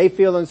and they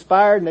feel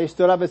inspired and they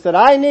stood up and said,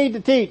 I need to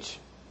teach?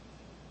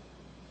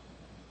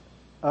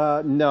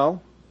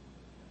 No.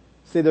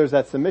 See, there's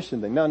that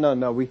submission thing.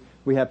 No.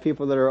 We have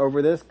people that are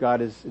over this.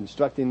 God is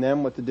instructing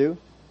them what to do,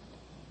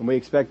 and we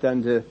expect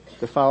them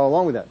to follow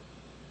along with that.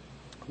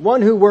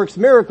 One who works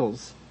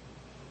miracles,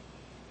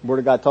 the Word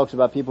of God talks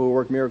about people who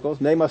work miracles,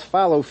 and they must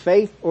follow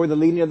faith or the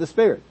leading of the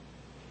Spirit.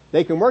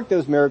 They can work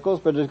those miracles,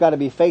 but there's got to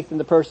be faith in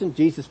the person.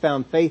 Jesus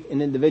found faith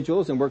in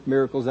individuals and worked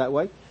miracles that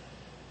way.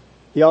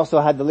 He also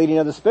had the leading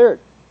of the Spirit.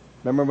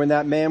 Remember when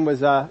that man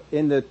was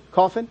in the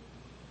coffin?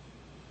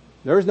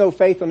 There was no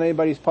faith on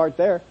anybody's part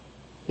there.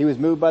 He was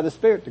moved by the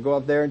Spirit to go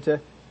up there and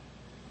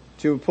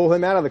to pull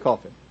him out of the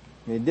coffin.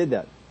 And he did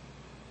that.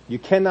 You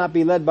cannot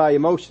be led by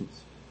emotions.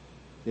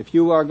 If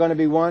you are going to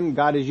be one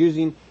God is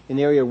using in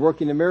the area of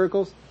working the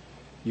miracles,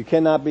 you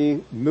cannot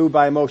be moved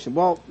by emotion.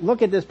 Well,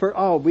 look at this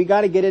we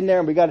got to get in there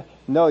and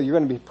no, you're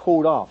going to be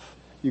pulled off.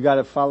 You got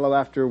to follow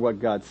after what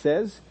God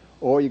says,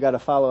 or you got to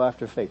follow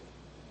after faith.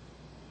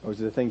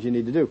 Those are the things you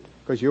need to do,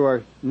 because you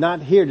are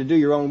not here to do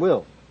your own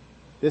will.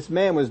 This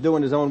man was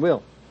doing his own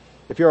will.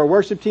 If you're a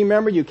worship team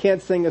member, you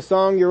can't sing a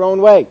song your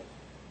own way.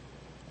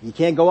 You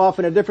can't go off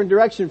in a different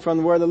direction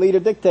from where the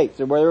leader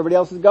dictates or where everybody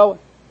else is going.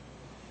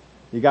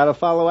 You gotta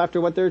follow after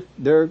what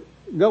they're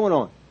going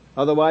on.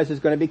 Otherwise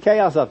there's going to be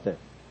chaos up there.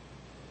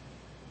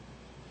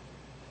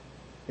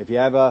 If you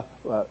have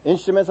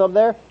instruments up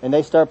there and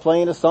they start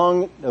playing a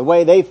song the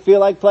way they feel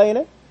like playing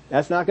it,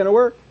 that's not going to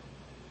work.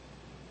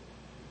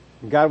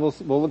 God will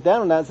look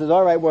down on that and says,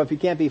 all right, well, if you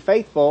can't be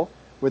faithful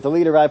with the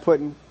leader I put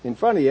in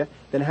front of you,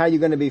 then how are you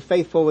going to be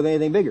faithful with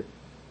anything bigger?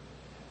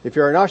 If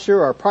you're an usher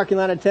or a parking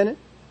lot attendant,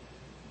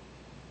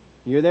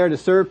 you're there to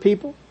serve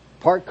people,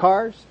 park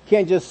cars. You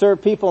can't just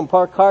serve people and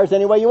park cars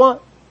any way you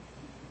want.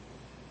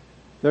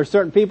 There are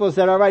certain people who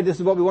said, all right, this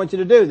is what we want you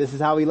to do. This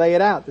is how we lay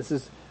it out.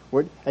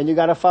 And you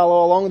got to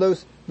follow along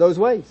those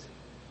ways.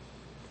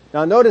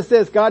 Now notice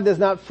this, God does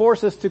not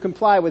force us to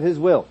comply with His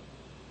will,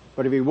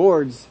 but He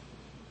rewards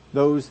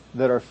those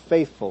that are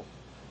faithful,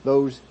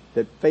 those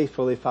that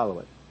faithfully follow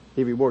it.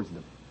 He rewards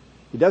them.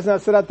 He does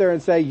not sit up there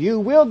and say, you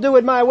will do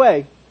it my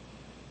way.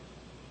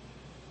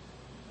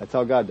 That's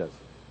how God does.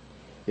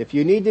 If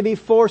you need to be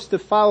forced to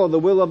follow the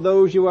will of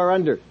those you are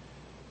under,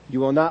 you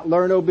will not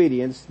learn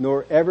obedience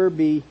nor ever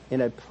be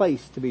in a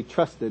place to be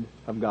trusted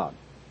of God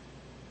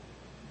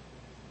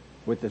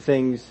with the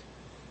things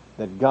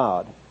that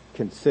God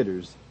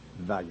considers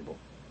valuable.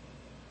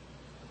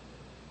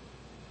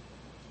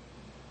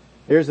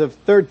 Here's the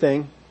third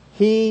thing.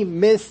 He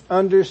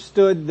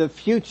misunderstood the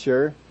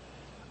future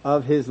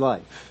of his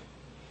life.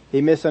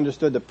 He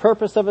misunderstood the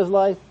purpose of his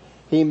life.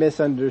 He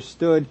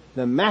misunderstood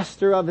the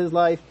master of his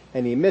life.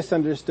 And he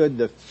misunderstood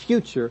the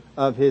future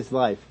of his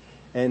life.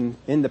 And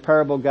in the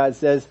parable, God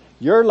says,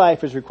 your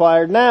life is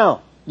required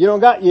now. You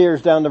don't got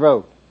years down the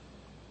road.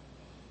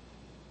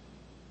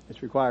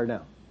 It's required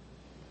now.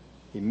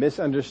 He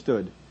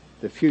misunderstood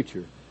the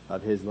future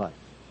of his life.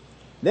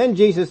 Then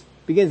Jesus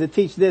begins to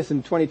teach this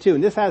in 22,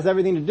 and this has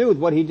everything to do with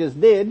what he just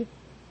did.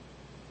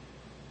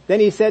 Then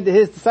he said to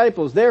his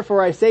disciples,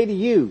 therefore I say to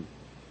you,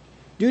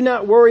 do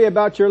not worry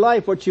about your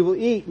life, what you will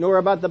eat, nor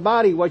about the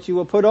body, what you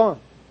will put on.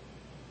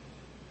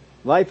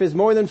 Life is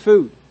more than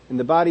food, and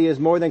the body is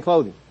more than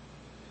clothing.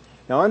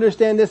 Now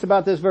understand this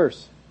about this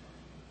verse.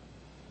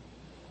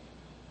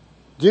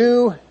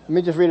 Let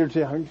me just read it to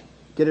you.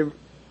 Get it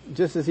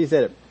just as he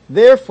said it.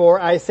 Therefore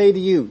I say to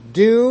you,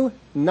 do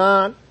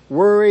not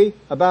worry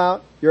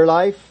about your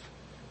life,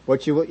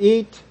 what you will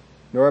eat,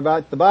 nor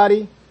about the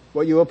body,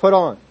 what you will put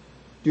on.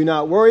 Do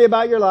not worry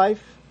about your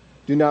life.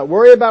 Do not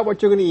worry about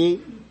what you're going to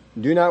eat.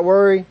 Do not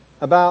worry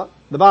about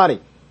the body.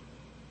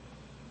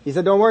 He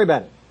said, don't worry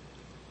about it.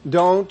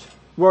 Don't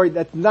worry.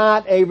 That's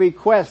not a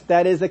request.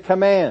 That is a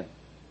command.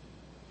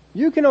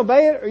 You can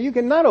obey it or you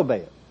can not obey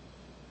it.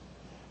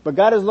 But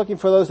God is looking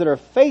for those that are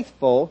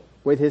faithful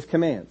with His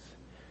commands.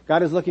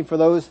 God is looking for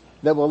those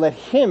that will let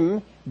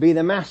Him be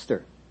the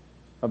master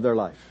of their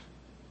life.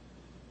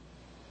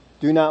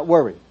 Do not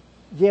worry.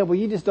 Yeah, well,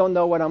 you just don't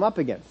know what I'm up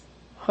against.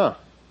 Let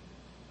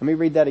me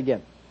read that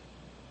again.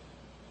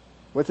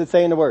 What's it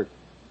say in the Word?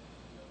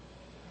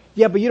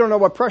 Yeah, but you don't know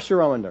what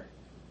pressure I'm under.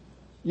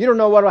 You don't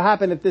know what will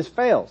happen if this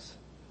fails.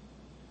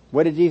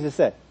 What did Jesus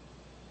say?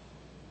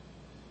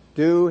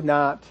 Do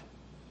not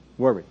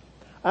worry.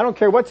 I don't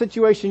care what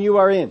situation you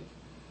are in.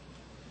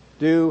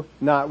 Do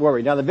not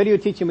worry. Now the video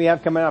teaching we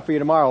have coming out for you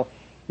tomorrow,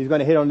 he's going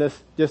to hit on this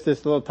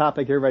little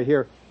topic here, right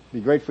here. It'd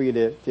be great for you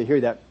to hear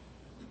that.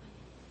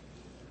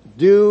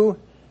 Do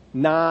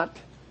not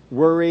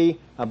worry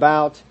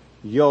about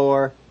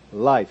your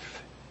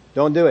life.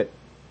 Don't do it.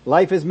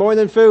 Life is more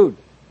than food,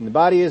 and the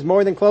body is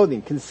more than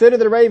clothing. Consider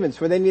the ravens,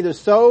 for they neither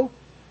sow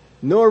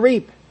nor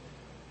reap,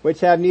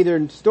 which have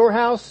neither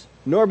storehouse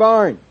nor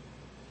barn,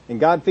 and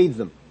God feeds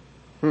them.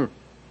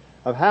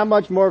 Of how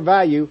much more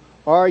value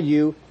are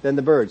you than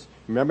the birds?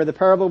 Remember the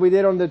parable we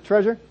did on the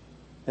treasure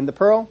and the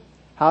pearl?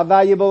 How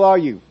valuable are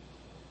you?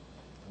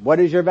 What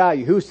is your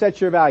value? Who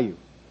sets your value?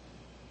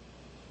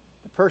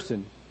 The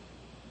person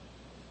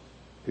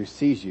who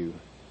sees you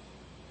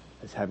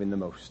as having the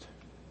most.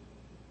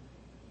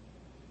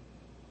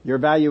 Your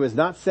value is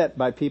not set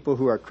by people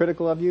who are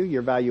critical of you.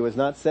 Your value is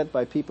not set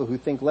by people who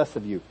think less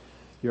of you.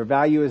 Your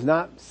value is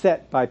not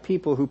set by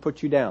people who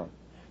put you down.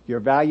 Your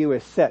value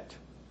is set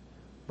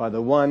by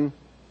the one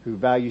who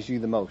values you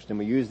the most. And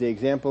we use the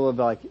example of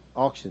like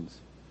auctions.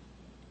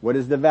 What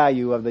is the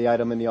value of the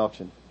item in the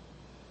auction?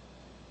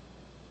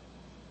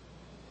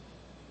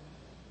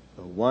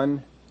 The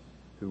one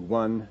who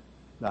won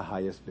the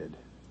highest bid.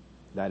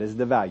 That is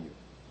the value.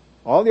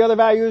 All the other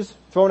values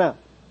thrown out.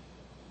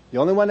 The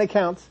only one that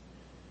counts,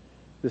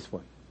 this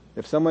one.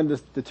 If someone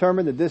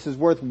determined that this is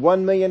worth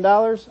 $1 million,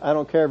 I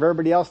don't care if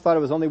everybody else thought it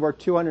was only worth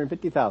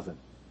 $250,000.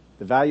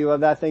 The value of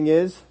that thing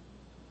is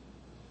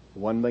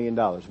 $1 million.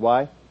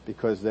 Why?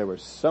 Because there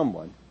was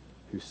someone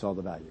who saw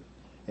the value.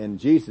 And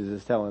Jesus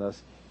is telling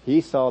us He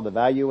saw the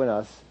value in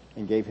us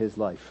and gave His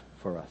life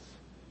for us.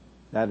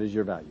 That is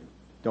your value.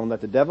 Don't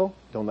let the devil,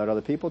 don't let other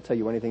people tell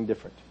you anything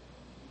different.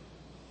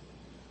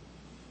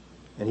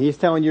 And He's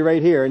telling you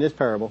right here in this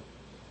parable,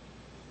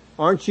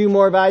 aren't you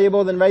more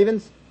valuable than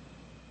ravens?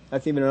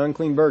 That's even an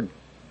unclean bird.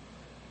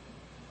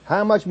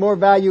 How much more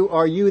value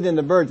are you than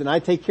the birds? And I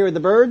take care of the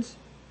birds?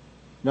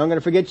 No, I'm going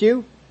to forget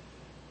you?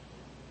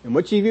 And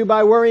which of you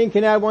by worrying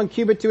can add 1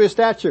 cubit to his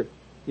stature?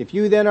 If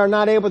you then are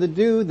not able to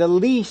do the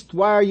least,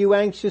 why are you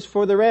anxious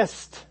for the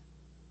rest?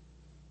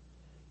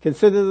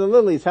 Consider the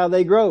lilies, how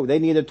they grow. They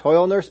neither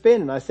toil nor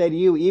spin. And I say to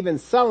you, even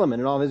Solomon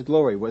in all his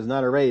glory was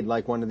not arrayed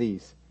like one of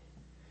these.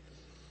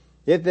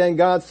 If then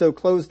God so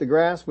clothes the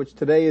grass, which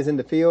today is in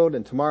the field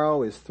and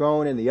tomorrow is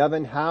thrown in the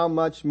oven, how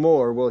much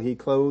more will he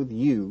clothe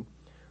you,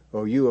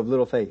 O you of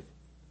little faith?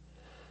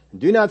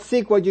 And do not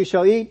seek what you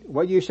shall eat,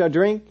 what you shall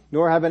drink,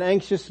 nor have an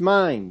anxious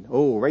mind.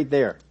 Oh, right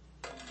there.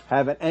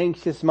 Have an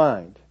anxious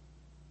mind.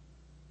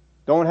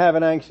 Don't have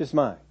an anxious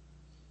mind.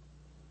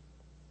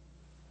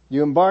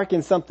 You embark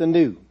in something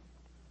new.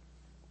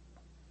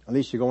 At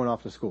least you're going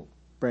off to school.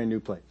 Brand new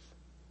place.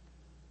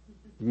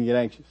 You can get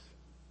anxious.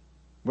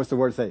 What's the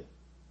word say?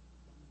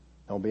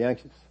 Don't be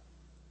anxious.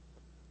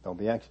 Don't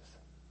be anxious.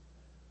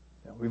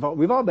 You know,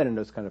 we've all been in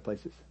those kind of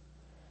places.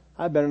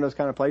 I've been in those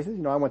kind of places.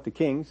 You know, I went to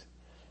Kings,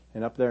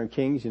 and up there in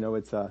Kings, you know,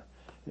 it's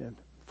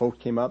folks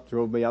came up,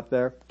 drove me up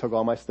there, took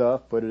all my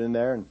stuff, put it in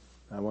there, and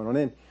I went on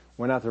in.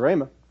 Went out to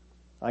Rhema.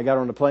 I got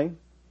on the plane,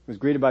 was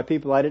greeted by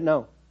people I didn't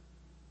know.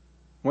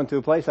 Went to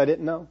a place I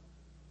didn't know.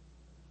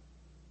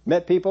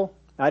 Met people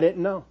I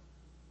didn't know.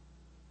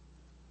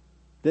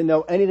 Didn't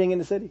know anything in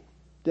the city.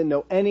 Didn't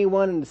know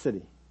anyone in the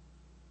city.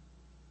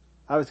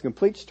 I was a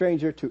complete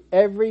stranger to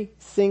every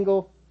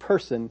single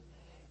person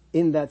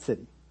in that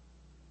city.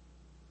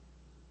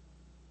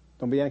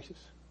 Don't be anxious.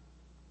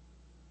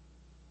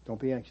 Don't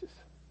be anxious.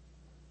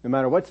 No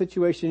matter what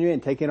situation you're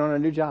in, taking on a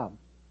new job,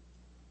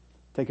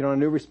 taking on a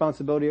new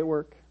responsibility at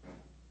work,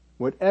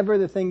 whatever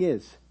the thing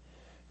is,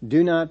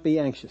 do not be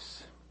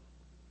anxious.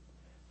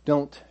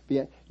 Don't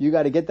be, you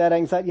got to get that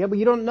anxiety. Yeah, but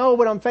you don't know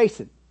what I'm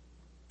facing.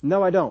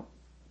 No, I don't.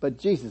 But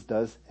Jesus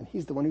does, and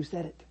he's the one who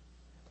said it.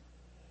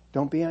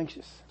 Don't be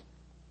anxious.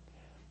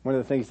 One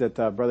of the things that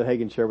Brother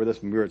Hagin shared with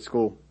us when we were at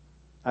school,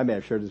 I may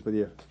have shared this with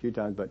you a few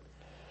times, but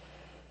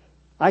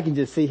I can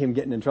just see him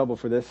getting in trouble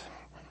for this.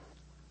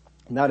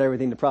 Not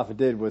everything the prophet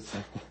did was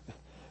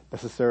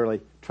necessarily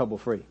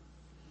trouble-free.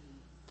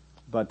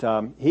 But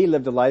he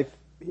lived a life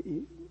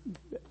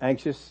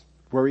anxious,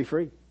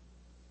 worry-free.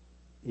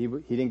 He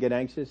didn't get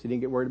anxious. He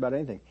didn't get worried about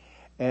anything.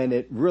 And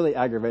it really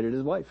aggravated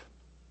his wife.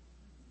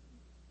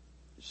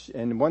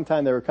 And one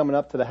time they were coming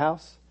up to the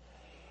house,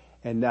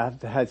 and I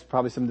had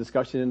probably some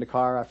discussion in the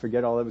car. I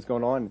forget all that was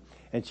going on.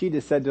 And she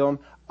just said to him,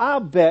 I'll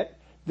bet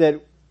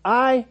that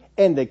I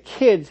and the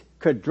kids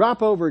could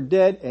drop over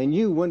dead and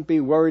you wouldn't be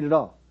worried at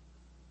all.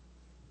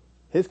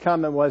 His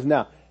comment was,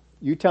 now,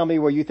 you tell me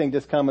where you think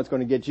this comment's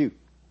going to get you.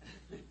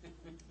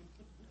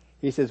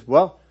 He says,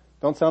 well,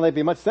 don't sound like there'd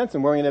be much sense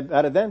in worrying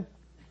about it then.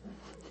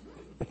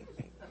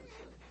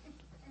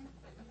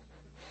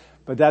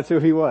 But that's who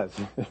he was.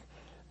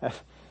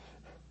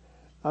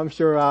 I'm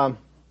sure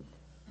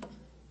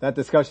that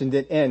discussion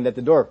didn't end at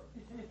the door.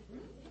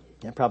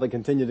 It probably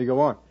continued to go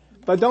on.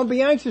 But don't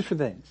be anxious for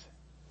things.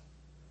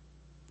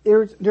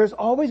 There's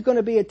always going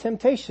to be a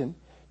temptation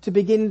to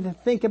begin to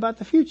think about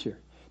the future.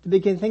 To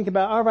begin to think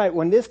about, all right,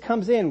 when this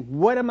comes in,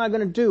 what am I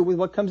going to do with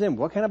what comes in?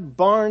 What kind of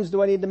barns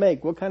do I need to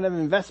make? What kind of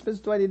investments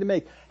do I need to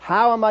make?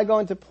 How am I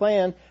going to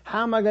plan?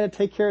 How am I going to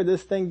take care of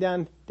this thing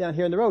down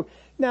here in the road?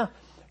 Now,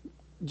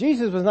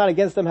 Jesus was not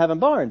against them having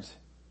barns.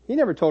 He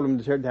never told them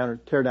to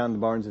tear down the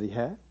barns that he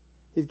had.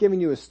 He's giving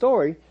you a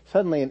story.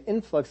 Suddenly an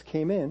influx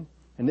came in,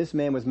 and this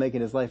man was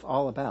making his life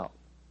all about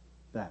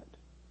that.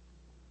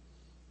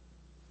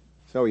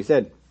 So he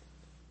said,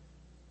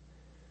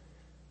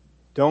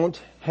 don't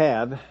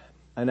have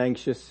an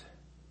anxious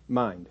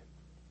mind.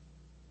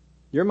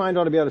 Your mind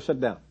ought to be able to shut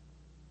down.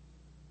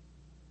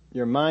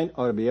 Your mind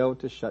ought to be able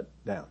to shut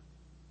down.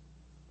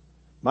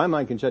 My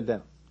mind can shut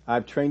down.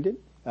 I've trained it.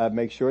 I've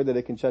made sure that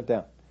it can shut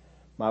down.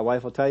 My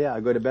wife will tell you, I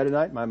go to bed at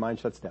night, my mind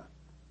shuts down.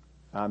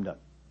 I'm done.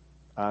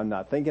 I'm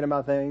not thinking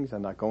about things.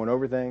 I'm not going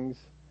over things.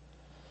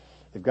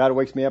 If God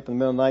wakes me up in the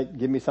middle of the night,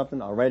 give me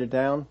something, I'll write it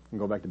down and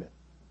go back to bed.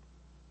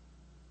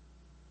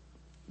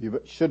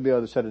 You should be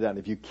able to shut it down.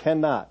 If you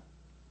cannot,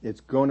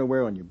 it's going to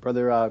wear on you.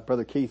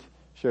 Brother Keith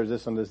shares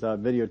this on this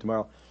video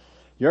tomorrow.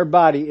 Your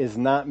body is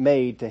not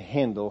made to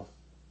handle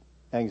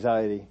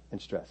anxiety and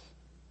stress,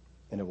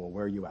 and it will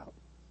wear you out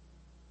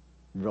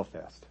real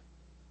fast.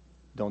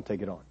 Don't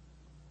take it on.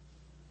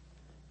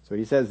 So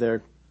he says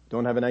there,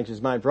 don't have an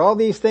anxious mind. For all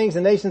these things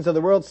the nations of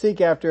the world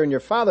seek after, and your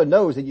Father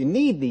knows that you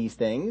need these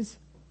things.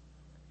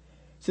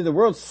 See, the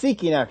world's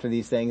seeking after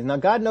these things. Now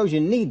God knows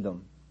you need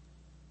them,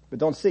 but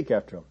don't seek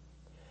after them.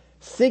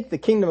 Seek the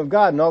kingdom of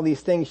God, and all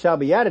these things shall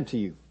be added to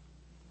you.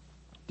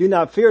 Do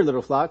not fear,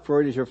 little flock, for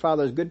it is your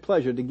Father's good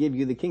pleasure to give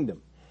you the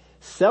kingdom.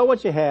 Sell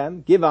what you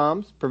have, give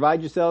alms,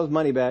 provide yourselves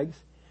money bags,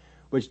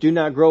 which do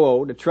not grow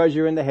old, a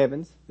treasure in the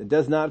heavens that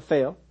does not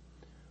fail,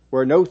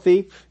 where no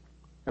thief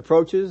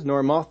approaches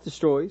nor moth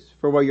destroys.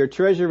 For where your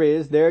treasure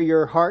is, there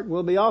your heart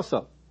will be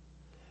also.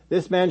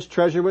 This man's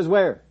treasure was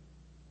where?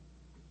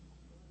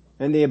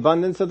 In the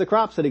abundance of the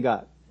crops that he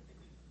got.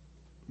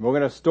 We're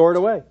going to store it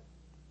away.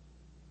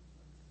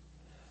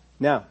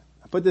 Now,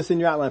 put this in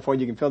your outline for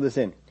you. You can fill this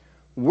in.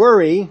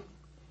 Worry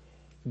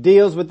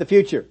deals with the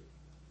future.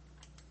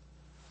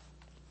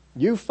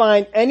 You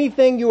find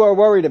anything you are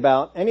worried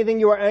about, anything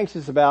you are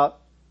anxious about,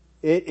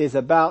 it is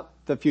about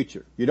the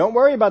future. You don't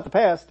worry about the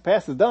past. The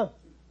past is done.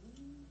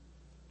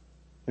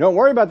 You don't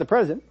worry about the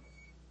present.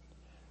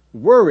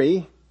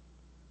 Worry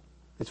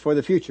is for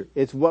the future.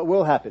 It's what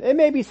will happen. It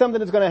may be something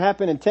that's going to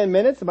happen in 10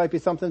 minutes. It might be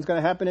something that's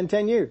going to happen in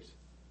 10 years.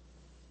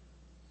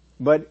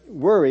 But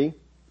worry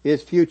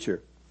is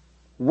future.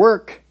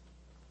 Work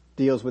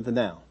deals with the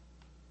now.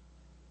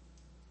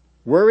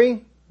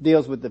 Worry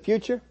deals with the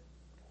future.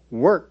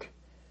 Work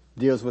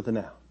deals with the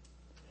now.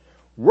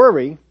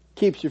 Worry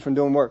keeps you from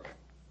doing work,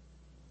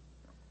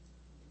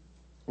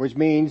 which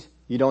means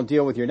you don't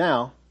deal with your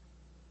now,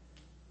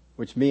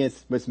 which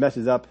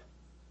messes up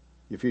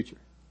your future.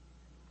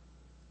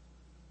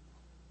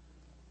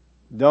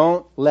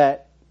 Don't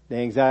let the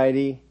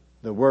anxiety,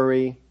 the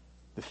worry,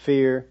 the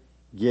fear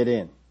get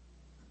in.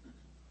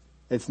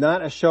 It's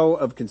not a show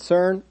of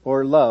concern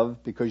or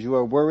love because you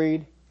are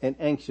worried and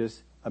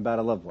anxious about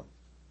a loved one.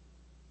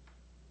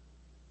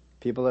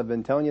 People have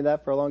been telling you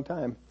that for a long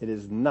time. It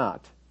is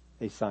not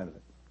a sign of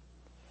it.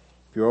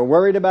 If you are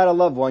worried about a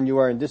loved one, you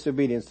are in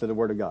disobedience to the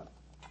Word of God.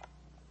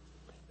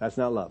 That's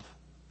not love.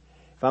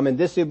 If I'm in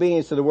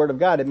disobedience to the Word of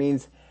God, it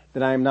means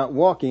that I am not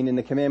walking in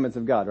the commandments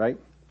of God, right?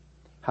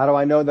 How do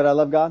I know that I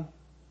love God?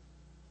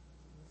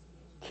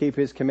 Keep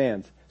His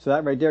commands. So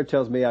that right there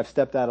tells me I've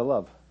stepped out of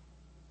love.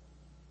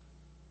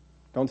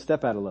 Don't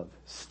step out of love.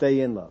 Stay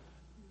in love.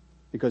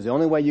 Because the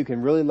only way you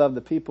can really love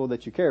the people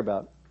that you care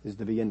about is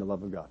to be in the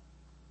love of God.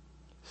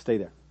 Stay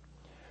there.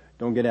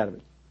 Don't get out of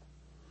it.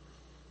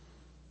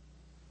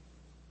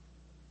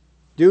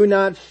 Do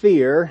not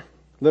fear,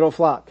 little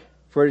flock,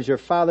 for it is your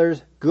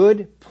Father's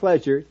good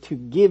pleasure to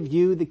give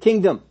you the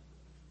kingdom.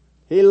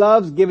 He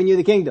loves giving you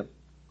the kingdom.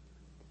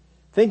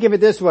 Think of it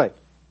this way.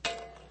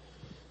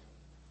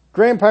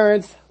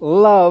 Grandparents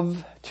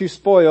love to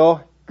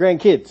spoil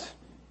grandkids.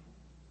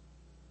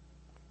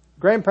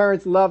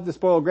 Grandparents love to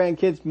spoil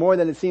grandkids more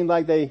than it seemed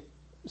like they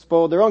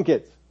spoiled their own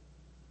kids.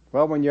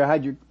 Well, when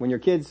your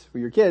kids were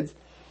your kids,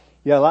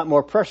 you had a lot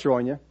more pressure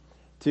on you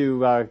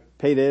to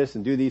pay this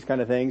and do these kind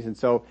of things, and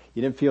so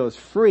you didn't feel as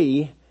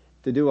free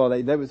to do all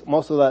that. That was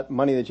most of that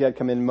money that you had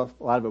come in. A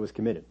lot of it was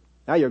committed.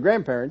 Now your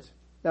grandparents,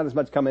 not as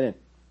much coming in,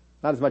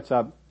 not as much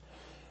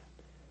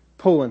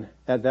pulling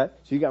at that.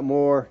 So you got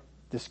more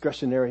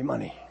discretionary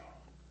money.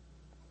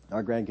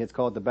 Our grandkids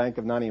call it the Bank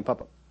of Nani and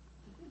Papa.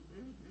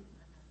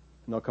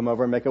 And they'll come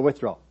over and make a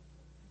withdrawal.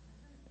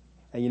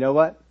 And you know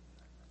what?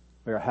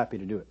 We are happy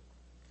to do it.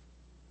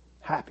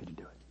 Happy to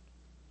do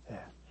it. Yeah.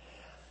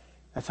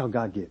 That's how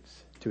God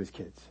gives to His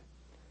kids.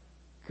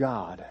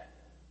 God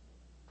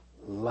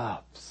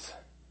loves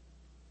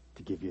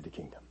to give you the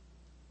kingdom.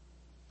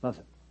 Loves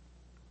it.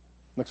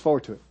 Looks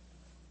forward to it.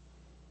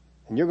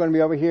 And you're going to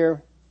be over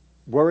here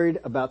worried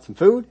about some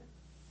food,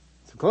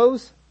 some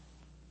clothes.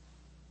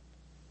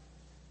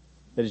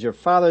 It is your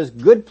Father's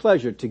good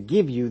pleasure to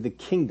give you the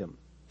kingdom.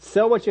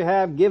 Sell what you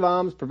have, give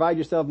alms, provide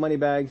yourself money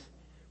bags,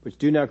 which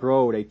do not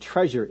grow old, a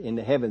treasure in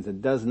the heavens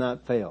that does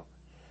not fail.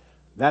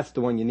 That's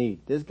the one you need.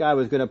 This guy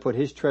was going to put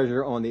his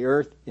treasure on the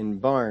earth in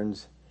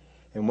barns,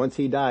 and once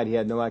he died, he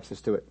had no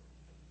access to it.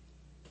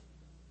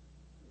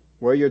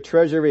 Where your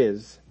treasure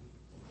is,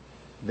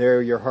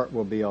 there your heart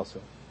will be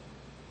also.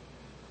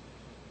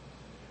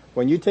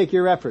 When you take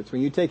your efforts,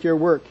 when you take your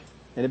work,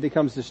 and it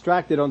becomes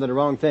distracted onto the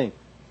wrong thing,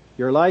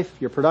 your life,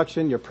 your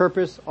production, your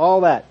purpose,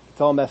 all that,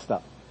 it's all messed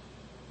up.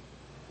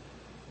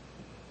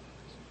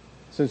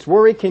 Since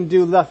worry can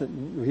do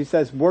nothing, he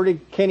says worry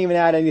can't even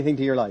add anything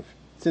to your life.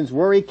 Since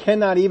worry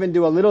cannot even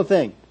do a little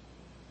thing,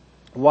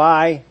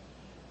 why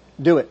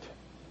do it?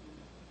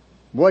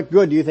 What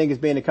good do you think is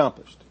being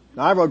accomplished?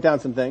 Now, I wrote down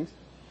some things.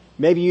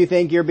 Maybe you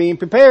think you're being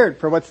prepared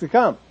for what's to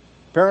come.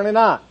 Apparently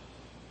not.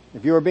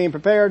 If you were being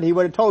prepared, He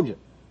would have told you.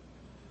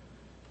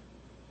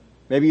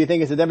 Maybe you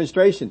think it's a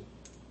demonstration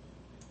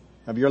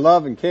of your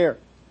love and care.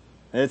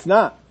 And it's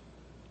not.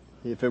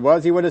 If it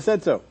was, He would have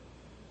said so.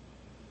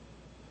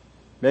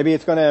 Maybe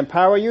it's going to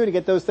empower you to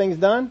get those things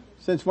done.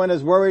 Since when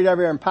has worry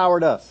ever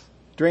empowered us?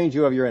 Drains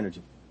you of your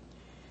energy.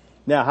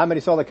 Now, how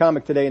many saw the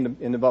comic today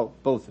in the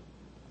bulletin?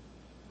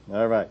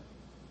 All right.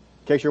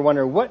 In case you're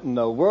wondering, what in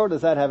the world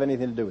does that have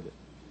anything to do with it?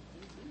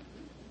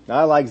 Now,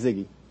 I like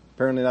Ziggy.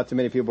 Apparently not too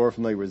many people are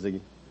familiar with Ziggy.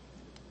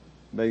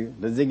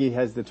 But Ziggy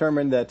has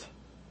determined that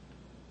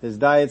his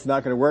diet's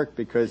not going to work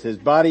because his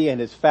body and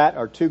his fat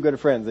are too good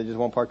of friends. They just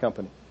won't part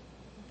company.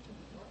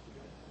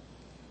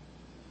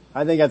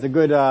 I think that's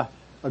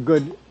a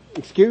good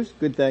excuse,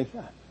 good thing.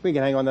 We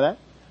can hang on to that.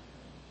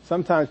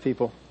 Sometimes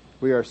people,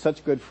 we are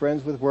such good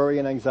friends with worry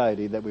and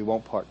anxiety that we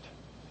won't part.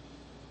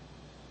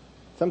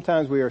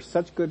 Sometimes we are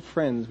such good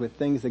friends with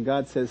things that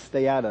God says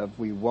stay out of,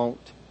 we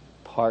won't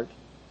part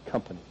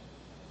company.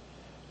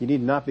 You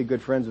need not be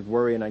good friends with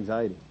worry and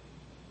anxiety.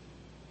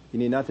 You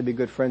need not to be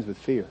good friends with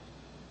fear.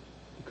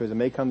 Because it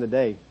may come the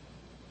day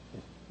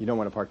you don't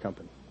want to part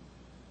company.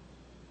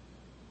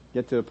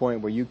 Get to the point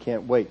where you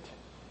can't wait.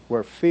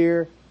 Where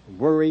fear,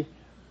 worry,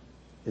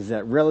 is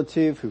that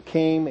relative who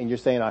came and you're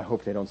saying, I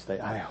hope they don't stay.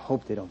 I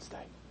hope they don't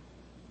stay.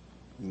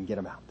 You can get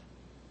them out.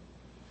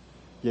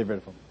 Get rid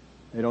of them.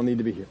 They don't need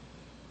to be here.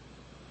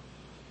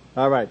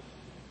 All right.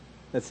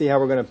 Let's see how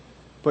we're going to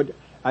put,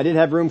 I didn't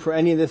have room for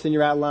any of this in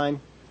your outline.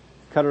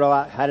 Cut it all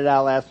out, had it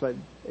out last week.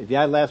 If you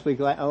had last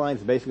week's outline,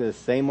 it's basically the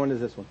same one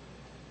as this one.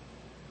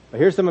 But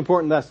here's some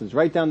important lessons.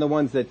 Write down the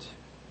ones that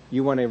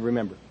you want to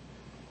remember.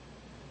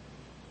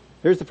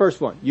 Here's the first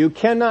one. You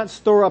cannot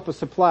store up a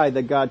supply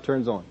that God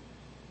turns on.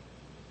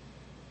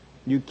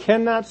 You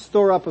cannot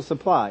store up a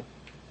supply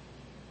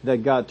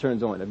that God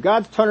turns on. If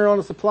God's turning on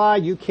a supply,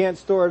 you can't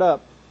store it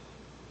up.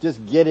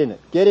 Just get in it.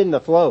 Get in the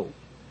flow.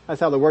 That's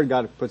how the Word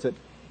God puts it.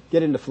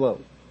 Get in the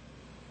flow.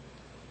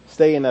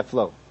 Stay in that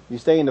flow. You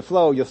stay in the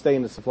flow, you'll stay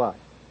in the supply.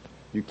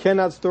 You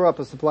cannot store up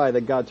a supply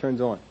that God turns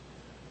on.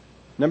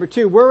 Number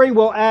 2, worry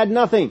will add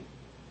nothing.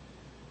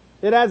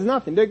 It adds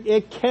nothing.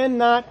 It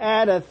cannot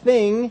add a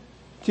thing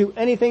to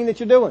anything that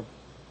you're doing.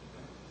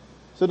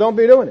 So don't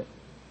be doing it.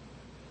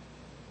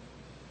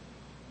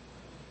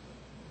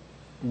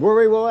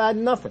 Worry will add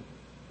nothing.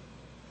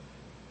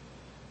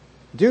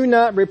 Do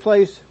not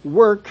replace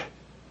work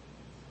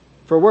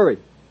for worry.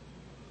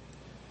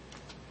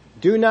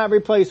 Do not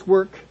replace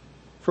work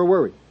for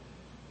worry.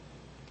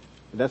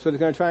 That's what it's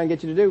going to try and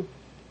get you to do.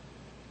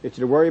 Get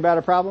you to worry about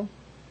a problem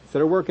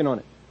instead of working on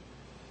it.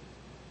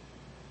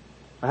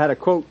 I had a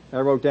quote I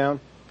wrote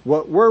down.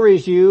 What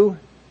worries you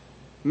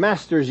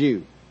masters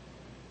you.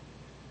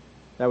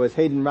 That was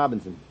Hayden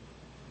Robinson.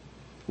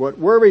 What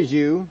worries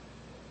you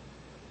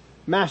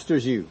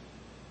masters you.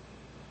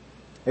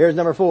 Here's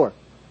number 4.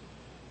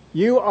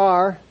 You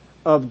are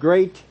of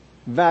great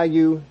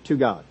value to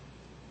God.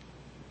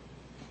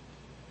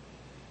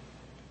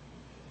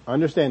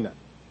 Understand that.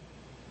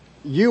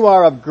 You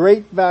are of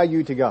great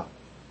value to God.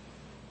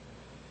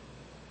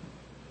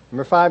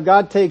 Number 5,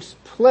 God takes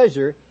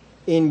pleasure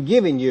in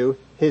giving you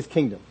His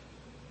kingdom.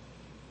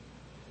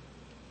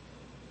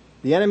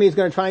 The enemy is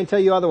going to try and tell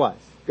you otherwise.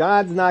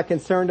 God's not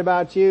concerned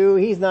about you.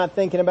 He's not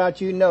thinking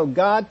about you. No,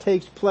 God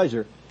takes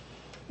pleasure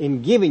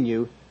in giving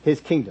you His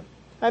kingdom.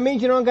 That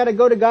means you don't got to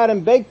go to God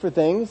and beg for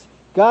things.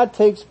 God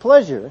takes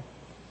pleasure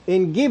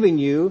in giving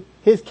you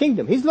His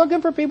kingdom. He's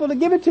looking for people to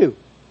give it to.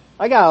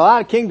 I got a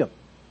lot of kingdom.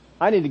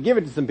 I need to give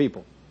it to some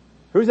people.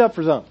 Who's up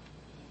for some?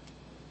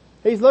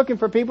 He's looking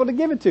for people to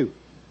give it to.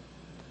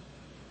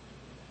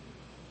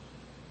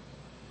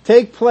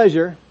 Take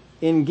pleasure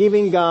in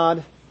giving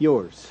God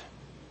yours.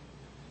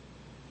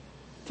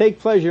 Take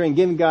pleasure in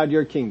giving God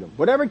your kingdom.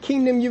 Whatever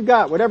kingdom you've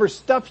got, whatever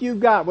stuff you've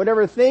got,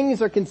 whatever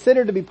things are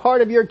considered to be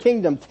part of your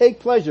kingdom, take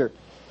pleasure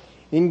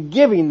in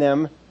giving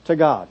them to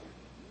God.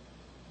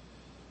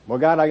 Well,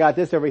 God, I got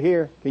this over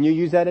here. Can you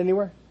use that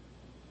anywhere?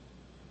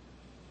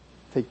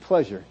 Take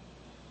pleasure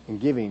in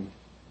giving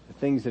the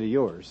things that are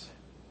yours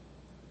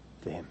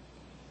to Him.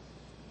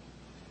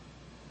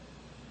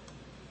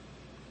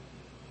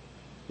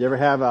 You ever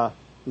have a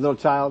little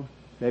child?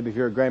 Maybe if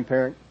you're a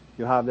grandparent,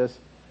 you'll have this.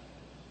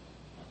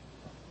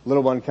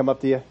 Little one come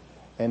up to you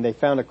and they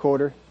found a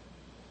quarter.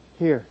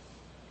 Here,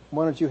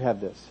 why don't you have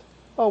this?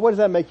 Oh, what does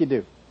that make you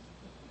do?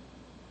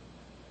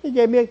 He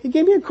gave me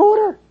a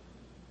quarter.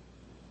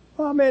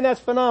 Oh man,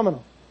 that's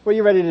phenomenal. What are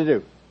you ready to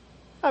do?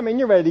 I mean,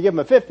 you're ready to give him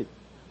a 50.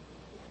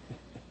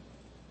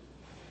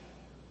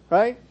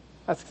 Right?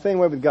 That's the same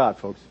way with God,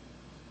 folks.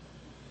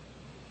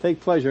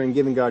 Take pleasure in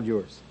giving God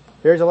yours.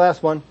 Here's the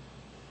last one.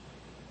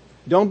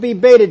 Don't be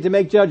baited to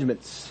make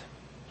judgments,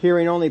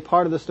 hearing only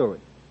part of the story.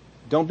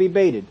 Don't be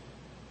baited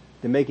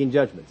to making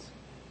judgments,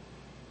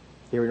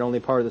 hearing only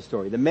part of the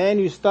story. The man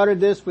who started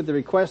this with the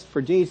request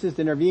for Jesus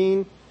to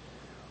intervene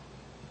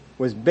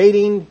was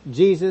baiting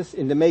Jesus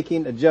into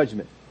making a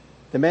judgment.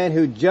 The man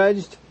who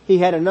judged he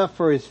had enough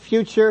for his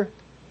future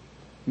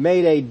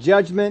made a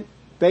judgment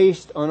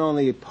based on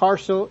only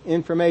partial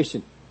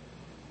information.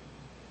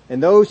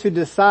 And those who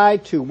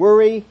decide to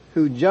worry,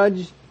 who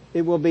judge,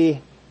 it will be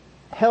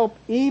help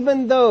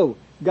even though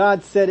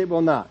God said it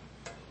will not.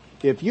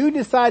 If you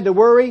decide to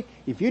worry,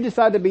 if you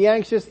decide to be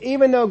anxious,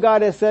 even though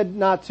God has said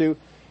not to,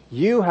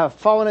 you have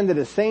fallen into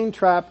the same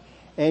trap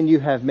and you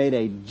have made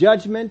a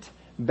judgment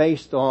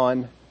based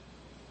on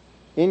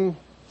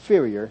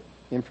inferior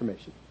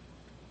information.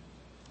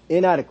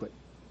 Inadequate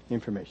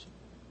information.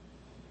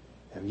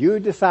 Have you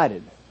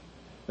decided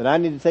that I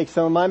need to take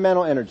some of my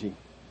mental energy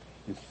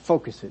and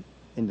focus it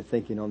into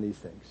thinking on these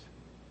things?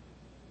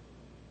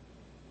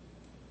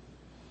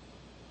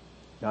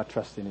 Not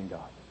trusting in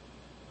God.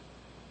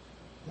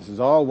 This is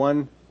all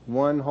one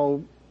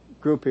whole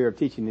group here of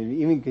teaching. It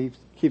even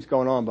keeps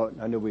going on, but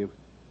I knew we weren't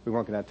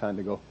going to have time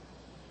to go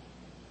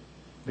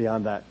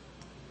beyond that.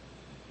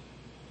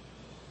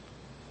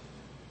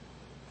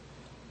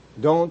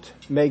 Don't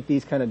make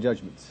these kind of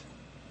judgments.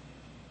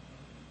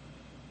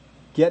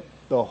 Get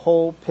the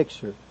whole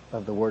picture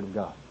of the Word of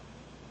God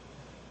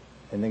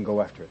and then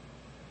go after it.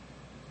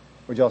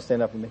 Would you all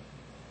stand up with me?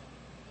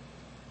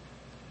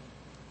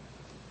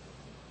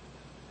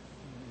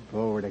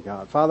 Glory to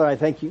God. Father, I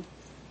thank you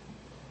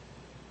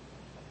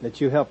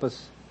that you help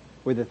us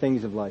with the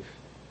things of life.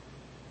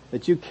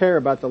 that you care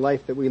about the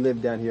life that we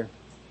live down here.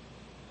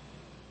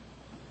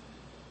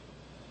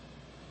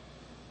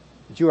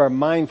 That you are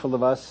mindful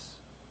of us.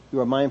 You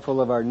are mindful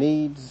of our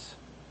needs.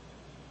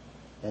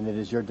 And it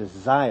is your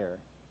desire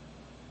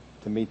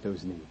to meet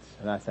those needs.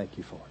 And I thank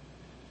you for it.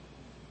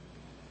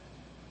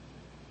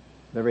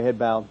 With every head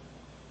bowed.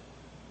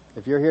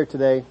 If you're here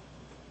today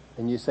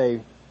and you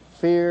say,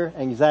 fear,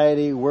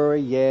 anxiety,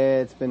 worry, yeah,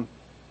 it's been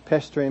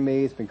pestering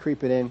me, it's been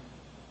creeping in.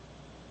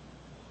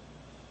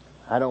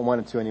 I don't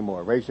want it to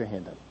anymore. Raise your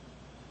hand up.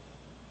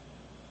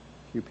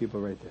 A few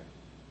people right there.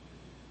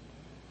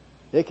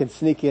 It can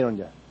sneak in on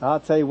you. I'll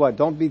tell you what,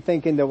 don't be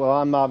thinking that, well,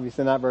 I'm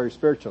obviously not very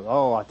spiritual.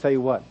 Oh, I'll tell you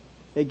what.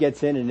 It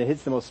gets in and it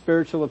hits the most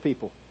spiritual of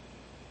people.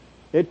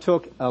 It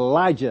took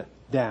Elijah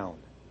down.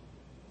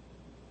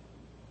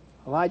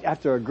 Elijah,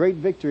 after a great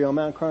victory on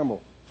Mount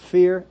Carmel,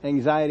 fear,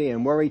 anxiety,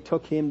 and worry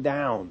took him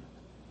down.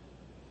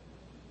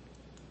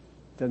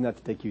 It doesn't have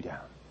to take you down.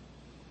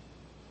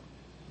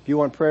 If you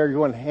want prayer, you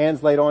want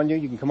hands laid on you,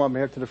 you can come up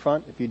here to the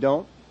front. If you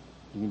don't,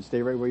 you can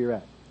stay right where you're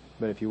at.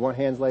 But if you want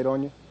hands laid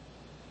on you,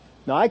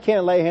 now I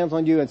can't lay hands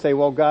on you and say,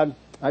 well, God,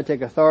 I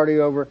take authority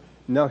over.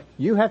 No,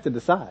 you have to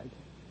decide.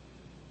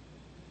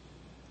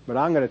 But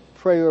I'm going to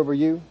pray over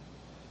you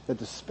that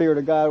the Spirit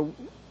of God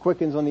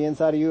quickens on the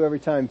inside of you every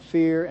time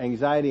fear,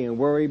 anxiety, and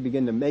worry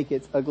begin to make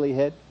its ugly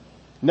head.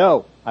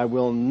 No, I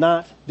will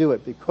not do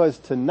it, because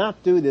to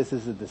not do this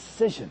is a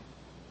decision.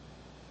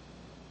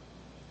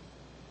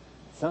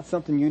 It's not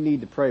something you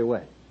need to pray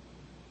away.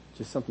 It's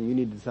just something you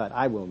need to decide.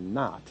 I will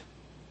not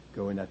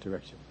go in that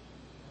direction.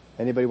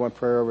 Anybody want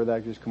prayer over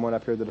that? Just come on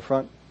up here to the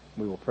front.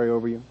 We will pray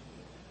over you.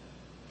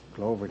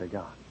 Glory to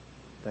God.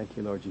 Thank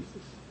you, Lord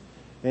Jesus.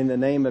 In the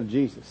name of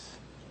Jesus.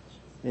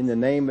 In the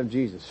name of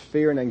Jesus.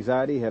 Fear and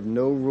anxiety have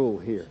no rule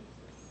here.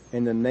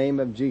 In the name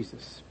of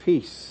Jesus.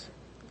 Peace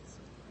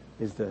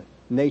is the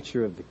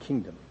nature of the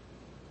kingdom.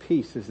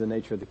 Peace is the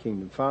nature of the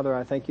kingdom. Father,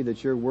 I thank you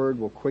that your word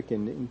will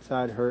quicken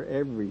inside her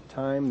every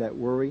time that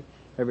worry,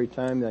 every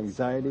time the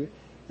anxiety,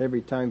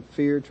 every time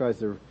fear tries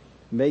to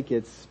make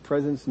its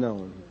presence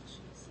known.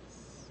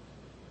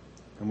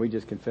 And we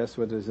just confess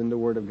what is in the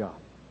word of God.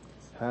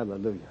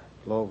 Hallelujah.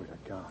 Glory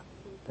to God.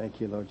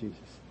 Thank you, Lord Jesus.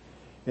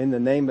 In the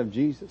name of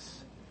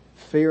Jesus,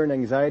 fear and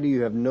anxiety,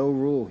 you have no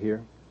rule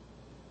here.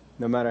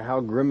 No matter how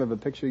grim of a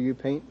picture you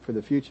paint for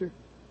the future,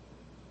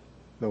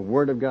 the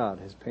Word of God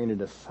has painted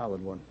a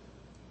solid one.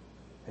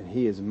 And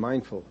He is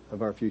mindful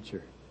of our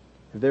future.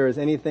 If there is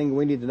anything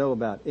we need to know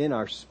about in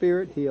our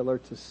spirit, He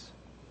alerts us.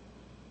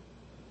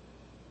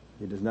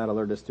 He does not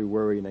alert us through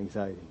worry and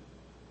anxiety.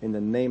 In the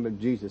name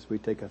of Jesus, we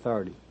take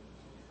authority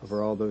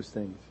over all those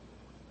things.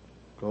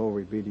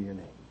 Glory be to your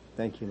name.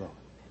 Thank you, Lord.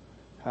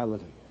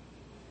 Hallelujah.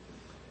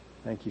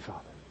 Thank you, Father.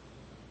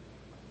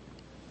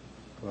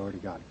 Glory to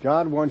God.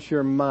 God wants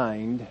your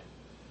mind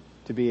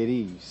to be at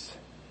ease.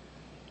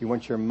 He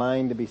wants your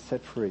mind to be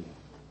set free.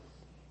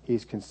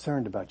 He's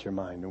concerned about your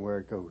mind and where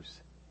it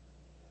goes.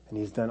 And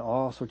He's done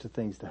all sorts of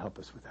things to help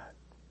us with that.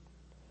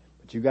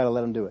 But you've got to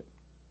let Him do it.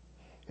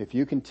 If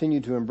you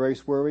continue to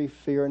embrace worry,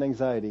 fear, and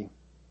anxiety,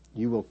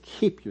 you will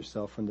keep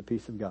yourself from the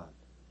peace of God.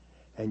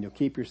 And you'll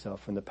keep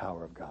yourself from the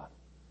power of God.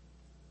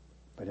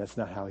 But that's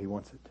not how He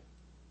wants it.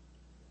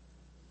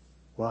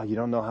 Well, you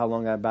don't know how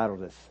long I battled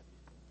this.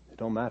 It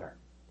don't matter.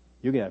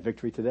 You can have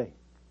victory today.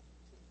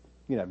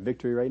 You can have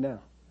victory right now.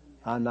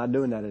 I'm not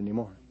doing that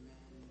anymore.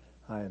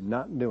 I am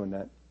not doing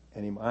that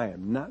anymore. I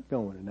am not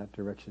going in that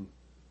direction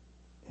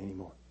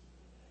anymore.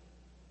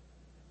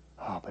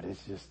 Oh, but it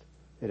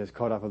has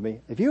caught up with me.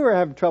 If you ever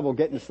have trouble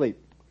getting to sleep,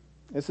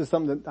 this is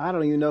something that I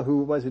don't even know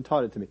who it was who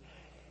taught it to me.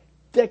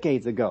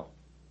 Decades ago,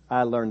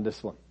 I learned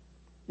this one.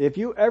 If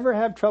you ever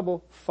have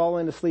trouble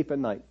falling asleep at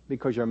night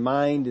because your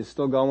mind is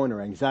still going,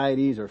 or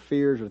anxieties or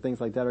fears or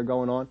things like that are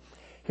going on,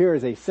 here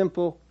is a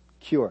simple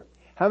cure.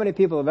 How many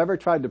people have ever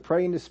tried to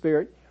pray in the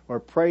Spirit or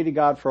pray to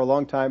God for a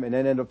long time and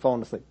then end up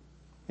falling asleep?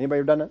 Anybody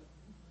ever done that?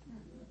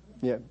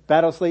 Yeah.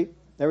 Battle sleep.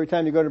 Every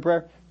time you go to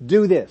prayer,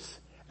 do this.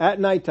 At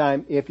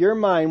nighttime, if your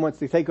mind wants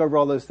to take over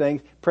all those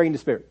things, pray in the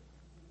Spirit.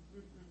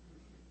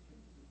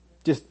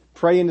 Just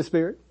pray in the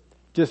Spirit.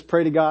 Just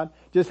pray to God.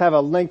 Just have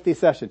a lengthy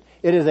session.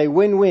 It is a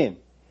win-win.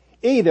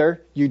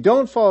 Either you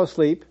don't fall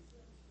asleep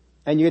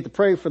and you get to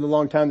pray for the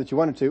long time that you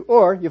wanted to,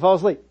 or you fall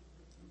asleep.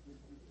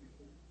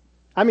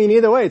 I mean,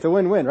 either way, it's a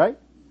win-win, right?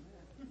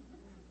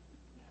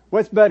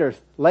 What's better,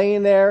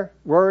 laying there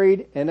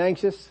worried and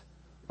anxious,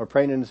 or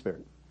praying in the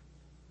Spirit?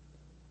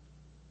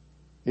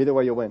 Either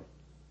way, you'll win.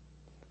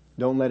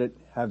 Don't let it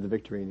have the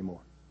victory anymore.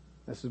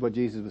 This is what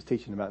Jesus was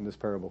teaching about in this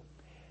parable.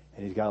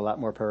 And He's got a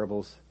lot more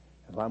parables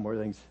and a lot more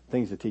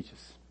things to teach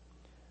us.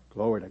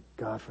 Glory to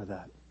God for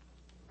that.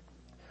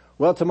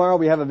 Well, tomorrow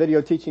we have a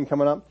video teaching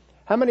coming up.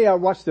 How many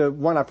watched the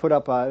one I put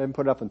up? I didn't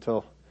put it up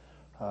until,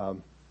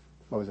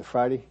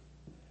 Friday?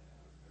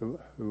 Who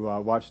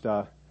watched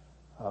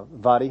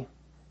Vadi?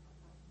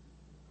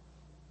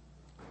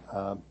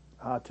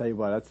 I'll tell you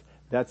what,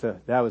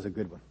 that was a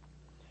good one.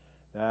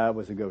 That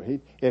was a good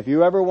one. If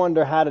you ever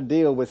wonder how to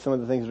deal with some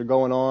of the things that are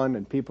going on,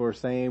 and people are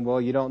saying,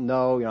 well, you don't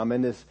know, I'm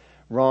in this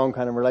wrong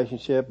kind of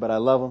relationship, but I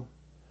love them.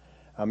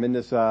 I'm in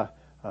this,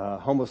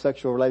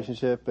 homosexual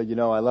relationship, but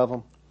I love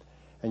him.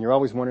 And you're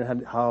always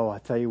wondering I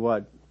tell you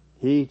what,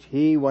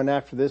 he went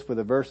after this with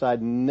a verse I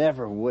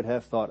never would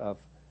have thought of.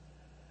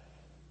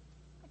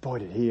 Boy,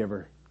 did he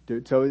ever do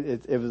it. So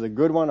it was a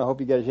good one. I hope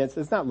you get a chance.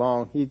 It's not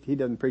long. He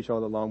doesn't preach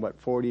all that long,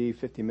 40,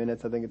 50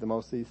 minutes, I think at the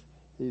most he's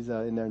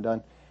in there and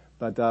done.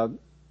 But,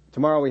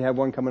 tomorrow we have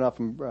one coming up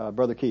from,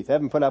 Brother Keith. I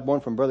haven't put up one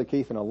from Brother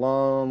Keith in a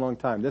long, long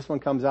time. This one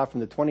comes out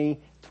from the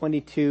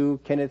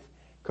 2022 Kenneth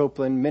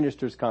Copeland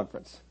Ministers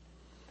Conference.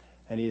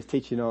 And he is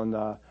teaching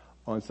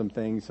on some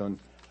things and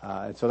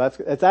so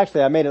it's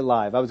actually, I made it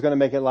live. I was going to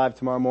make it live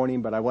tomorrow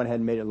morning, but I went ahead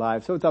and made it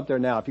live. So it's up there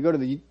now. If you go to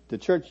the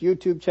church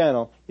YouTube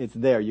channel, it's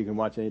there. You can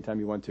watch it anytime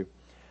you want to.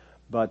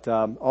 But,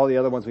 all the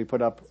other ones we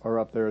put up are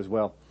up there as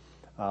well.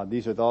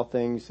 These are all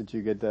things that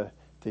you get to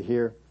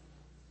hear.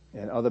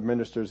 And other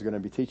ministers are going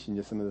to be teaching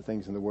you some of the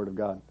things in the Word of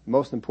God. The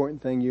most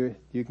important thing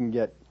you can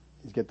get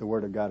is get the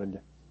Word of God in you.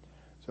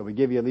 So we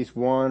give you at least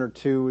one or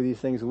two of these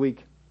things a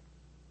week.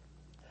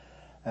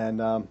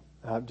 And,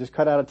 just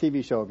cut out a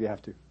TV show if you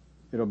have to.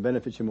 It'll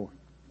benefit you more.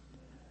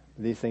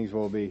 These things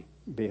will be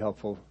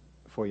helpful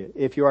for you.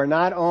 If you are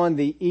not on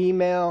the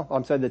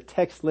the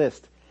text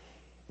list,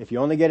 if you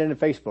only get into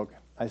Facebook,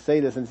 I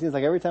say this, and it seems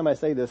like every time I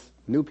say this,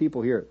 new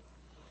people hear it.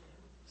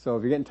 So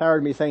if you're getting tired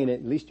of me saying it,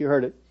 at least you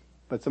heard it.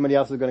 But somebody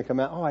else is going to come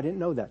out, oh, I didn't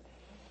know that.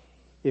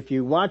 If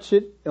you watch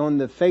it on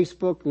the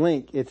Facebook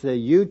link, it's a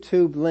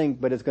YouTube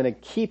link, but it's going to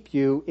keep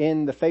you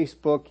in the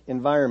Facebook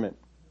environment.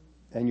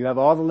 And you have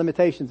all the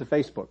limitations of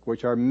Facebook,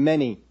 which are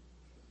many.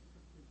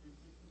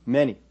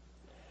 Many.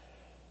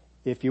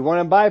 If you want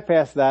to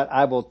bypass that,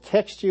 I will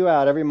text you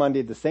out every Monday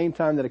at the same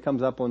time that it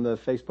comes up on the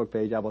Facebook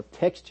page. I will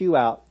text you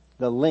out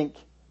the link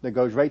that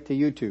goes right to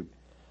YouTube.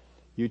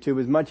 YouTube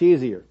is much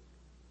easier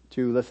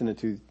to listen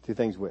to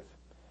things with.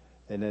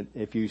 And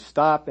if you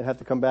stop and have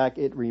to come back,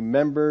 it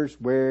remembers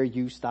where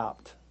you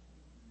stopped.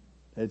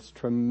 It's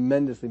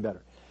tremendously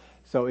better.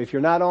 So if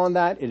you're not on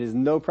that, it is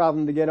no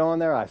problem to get on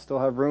there. I still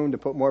have room to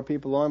put more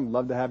people on.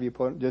 Love to have you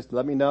just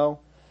let me know.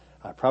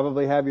 I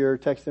probably have your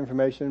text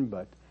information,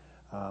 but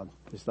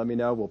just let me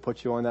know. We'll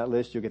put you on that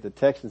list. You'll get the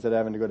text instead of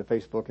having to go to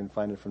Facebook and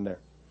find it from there.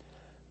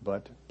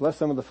 But bless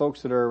some of the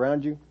folks that are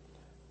around you.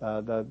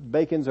 The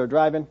Bacons are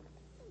driving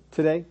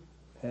today,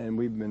 and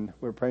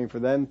we're praying for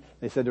them.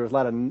 They said there was a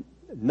lot of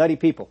nutty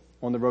people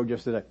on the road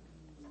yesterday.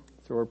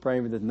 So we're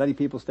praying for the nutty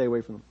people, stay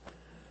away from them.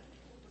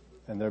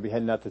 And they'll be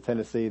heading out to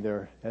Tennessee.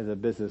 There has a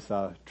business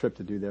trip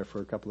to do there for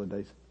a couple of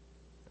days.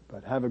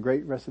 But have a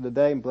great rest of the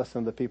day and bless some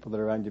of the people that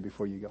are around you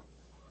before you go.